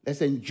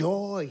 Let's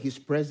enjoy his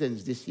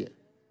presence this year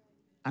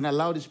and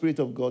allow the Spirit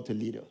of God to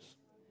lead us.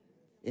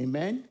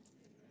 Amen?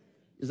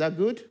 Is that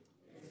good?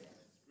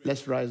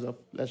 Let's rise up.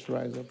 Let's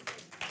rise up.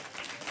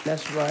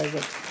 Let's rise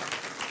up.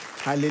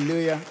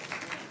 Hallelujah.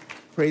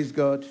 Praise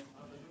God.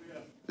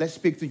 Let's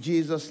speak to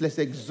Jesus. Let's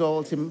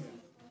exalt him.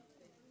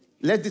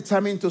 Let's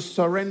determine to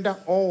surrender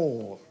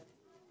all.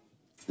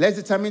 Let's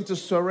determine to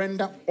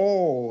surrender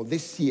all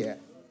this year.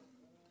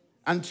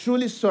 And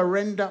truly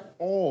surrender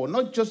all,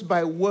 not just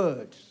by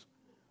words,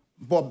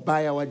 but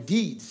by our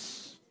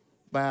deeds,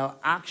 by our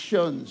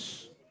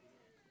actions,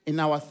 in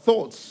our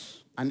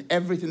thoughts, and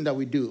everything that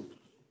we do.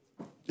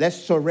 Let's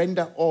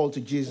surrender all to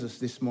Jesus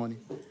this morning.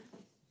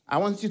 I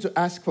want you to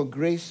ask for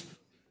grace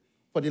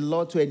for the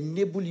Lord to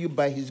enable you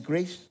by his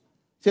grace.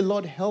 Say,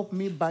 Lord, help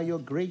me by your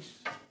grace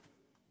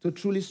to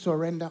truly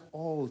surrender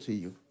all to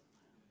you.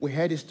 We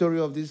heard the story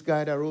of this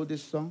guy that wrote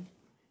this song.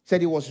 He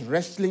said he was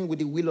wrestling with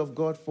the will of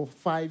God for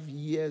 5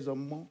 years or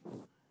more.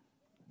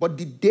 But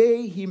the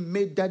day he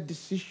made that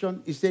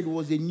decision, he said it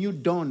was a new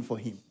dawn for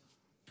him.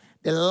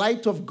 The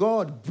light of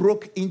God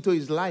broke into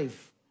his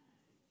life.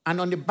 And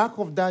on the back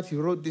of that, he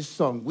wrote this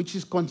song, which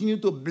is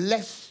continuing to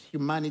bless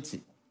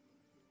humanity.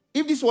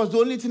 If this was the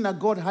only thing that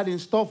God had in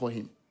store for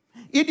him,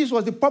 if this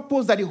was the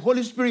purpose that the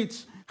Holy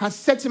Spirit has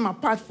set him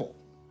apart for,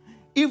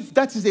 if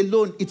that is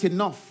alone, it's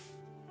enough.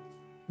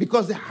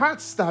 Because the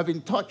hearts that have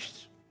been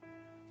touched,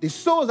 the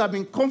souls have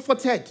been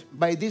comforted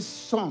by this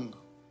song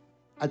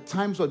at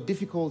times of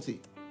difficulty,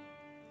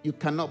 you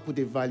cannot put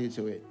a value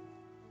to it.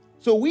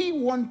 So we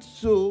want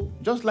to,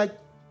 just like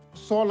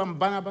Saul and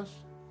Barnabas,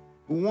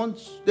 we want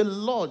the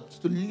Lord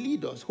to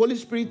lead us, Holy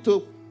Spirit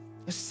to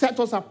set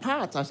us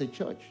apart as a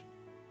church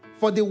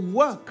for the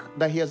work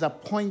that he has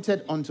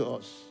appointed unto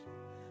us.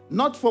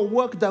 Not for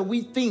work that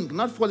we think,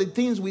 not for the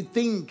things we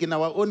think in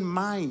our own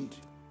mind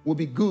will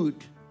be good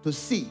to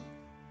see,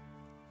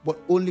 but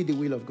only the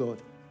will of God.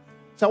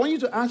 So I want you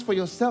to ask for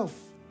yourself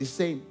the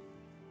same,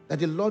 that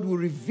the Lord will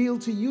reveal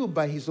to you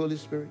by his Holy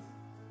Spirit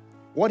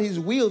what his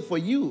will for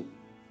you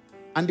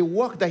and the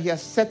work that he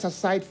has set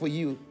aside for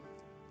you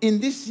in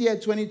this year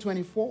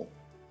 2024.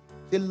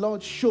 The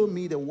Lord, show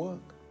me the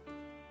work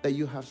that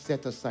you have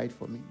set aside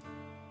for me.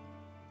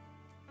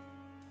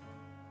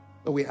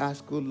 So we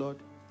ask, oh Lord,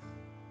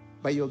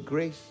 by your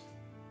grace,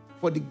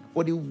 for the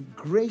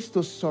grace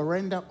to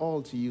surrender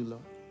all to you,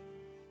 Lord.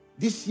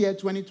 This year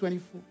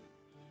 2024,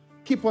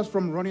 keep us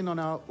from running on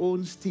our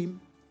own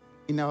steam,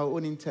 in our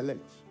own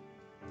intellect.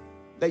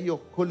 Let your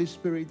Holy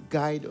Spirit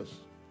guide us.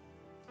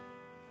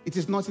 It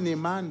is not in a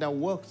man that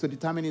works to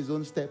determine his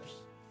own steps,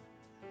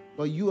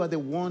 but you are the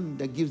one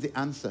that gives the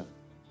answer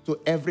to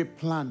every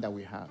plan that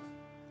we have.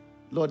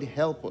 Lord,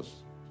 help us.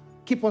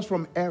 Keep us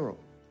from error.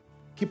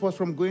 Keep us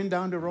from going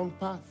down the wrong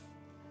path.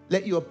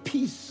 Let your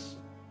peace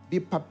be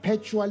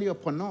perpetually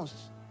upon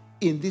us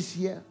in this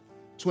year,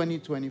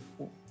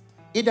 2024.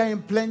 Either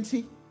in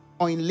plenty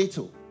or in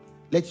little,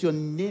 let your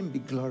name be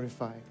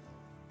glorified.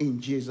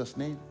 In Jesus'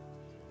 name,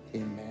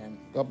 amen.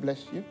 God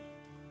bless you.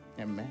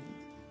 Amen.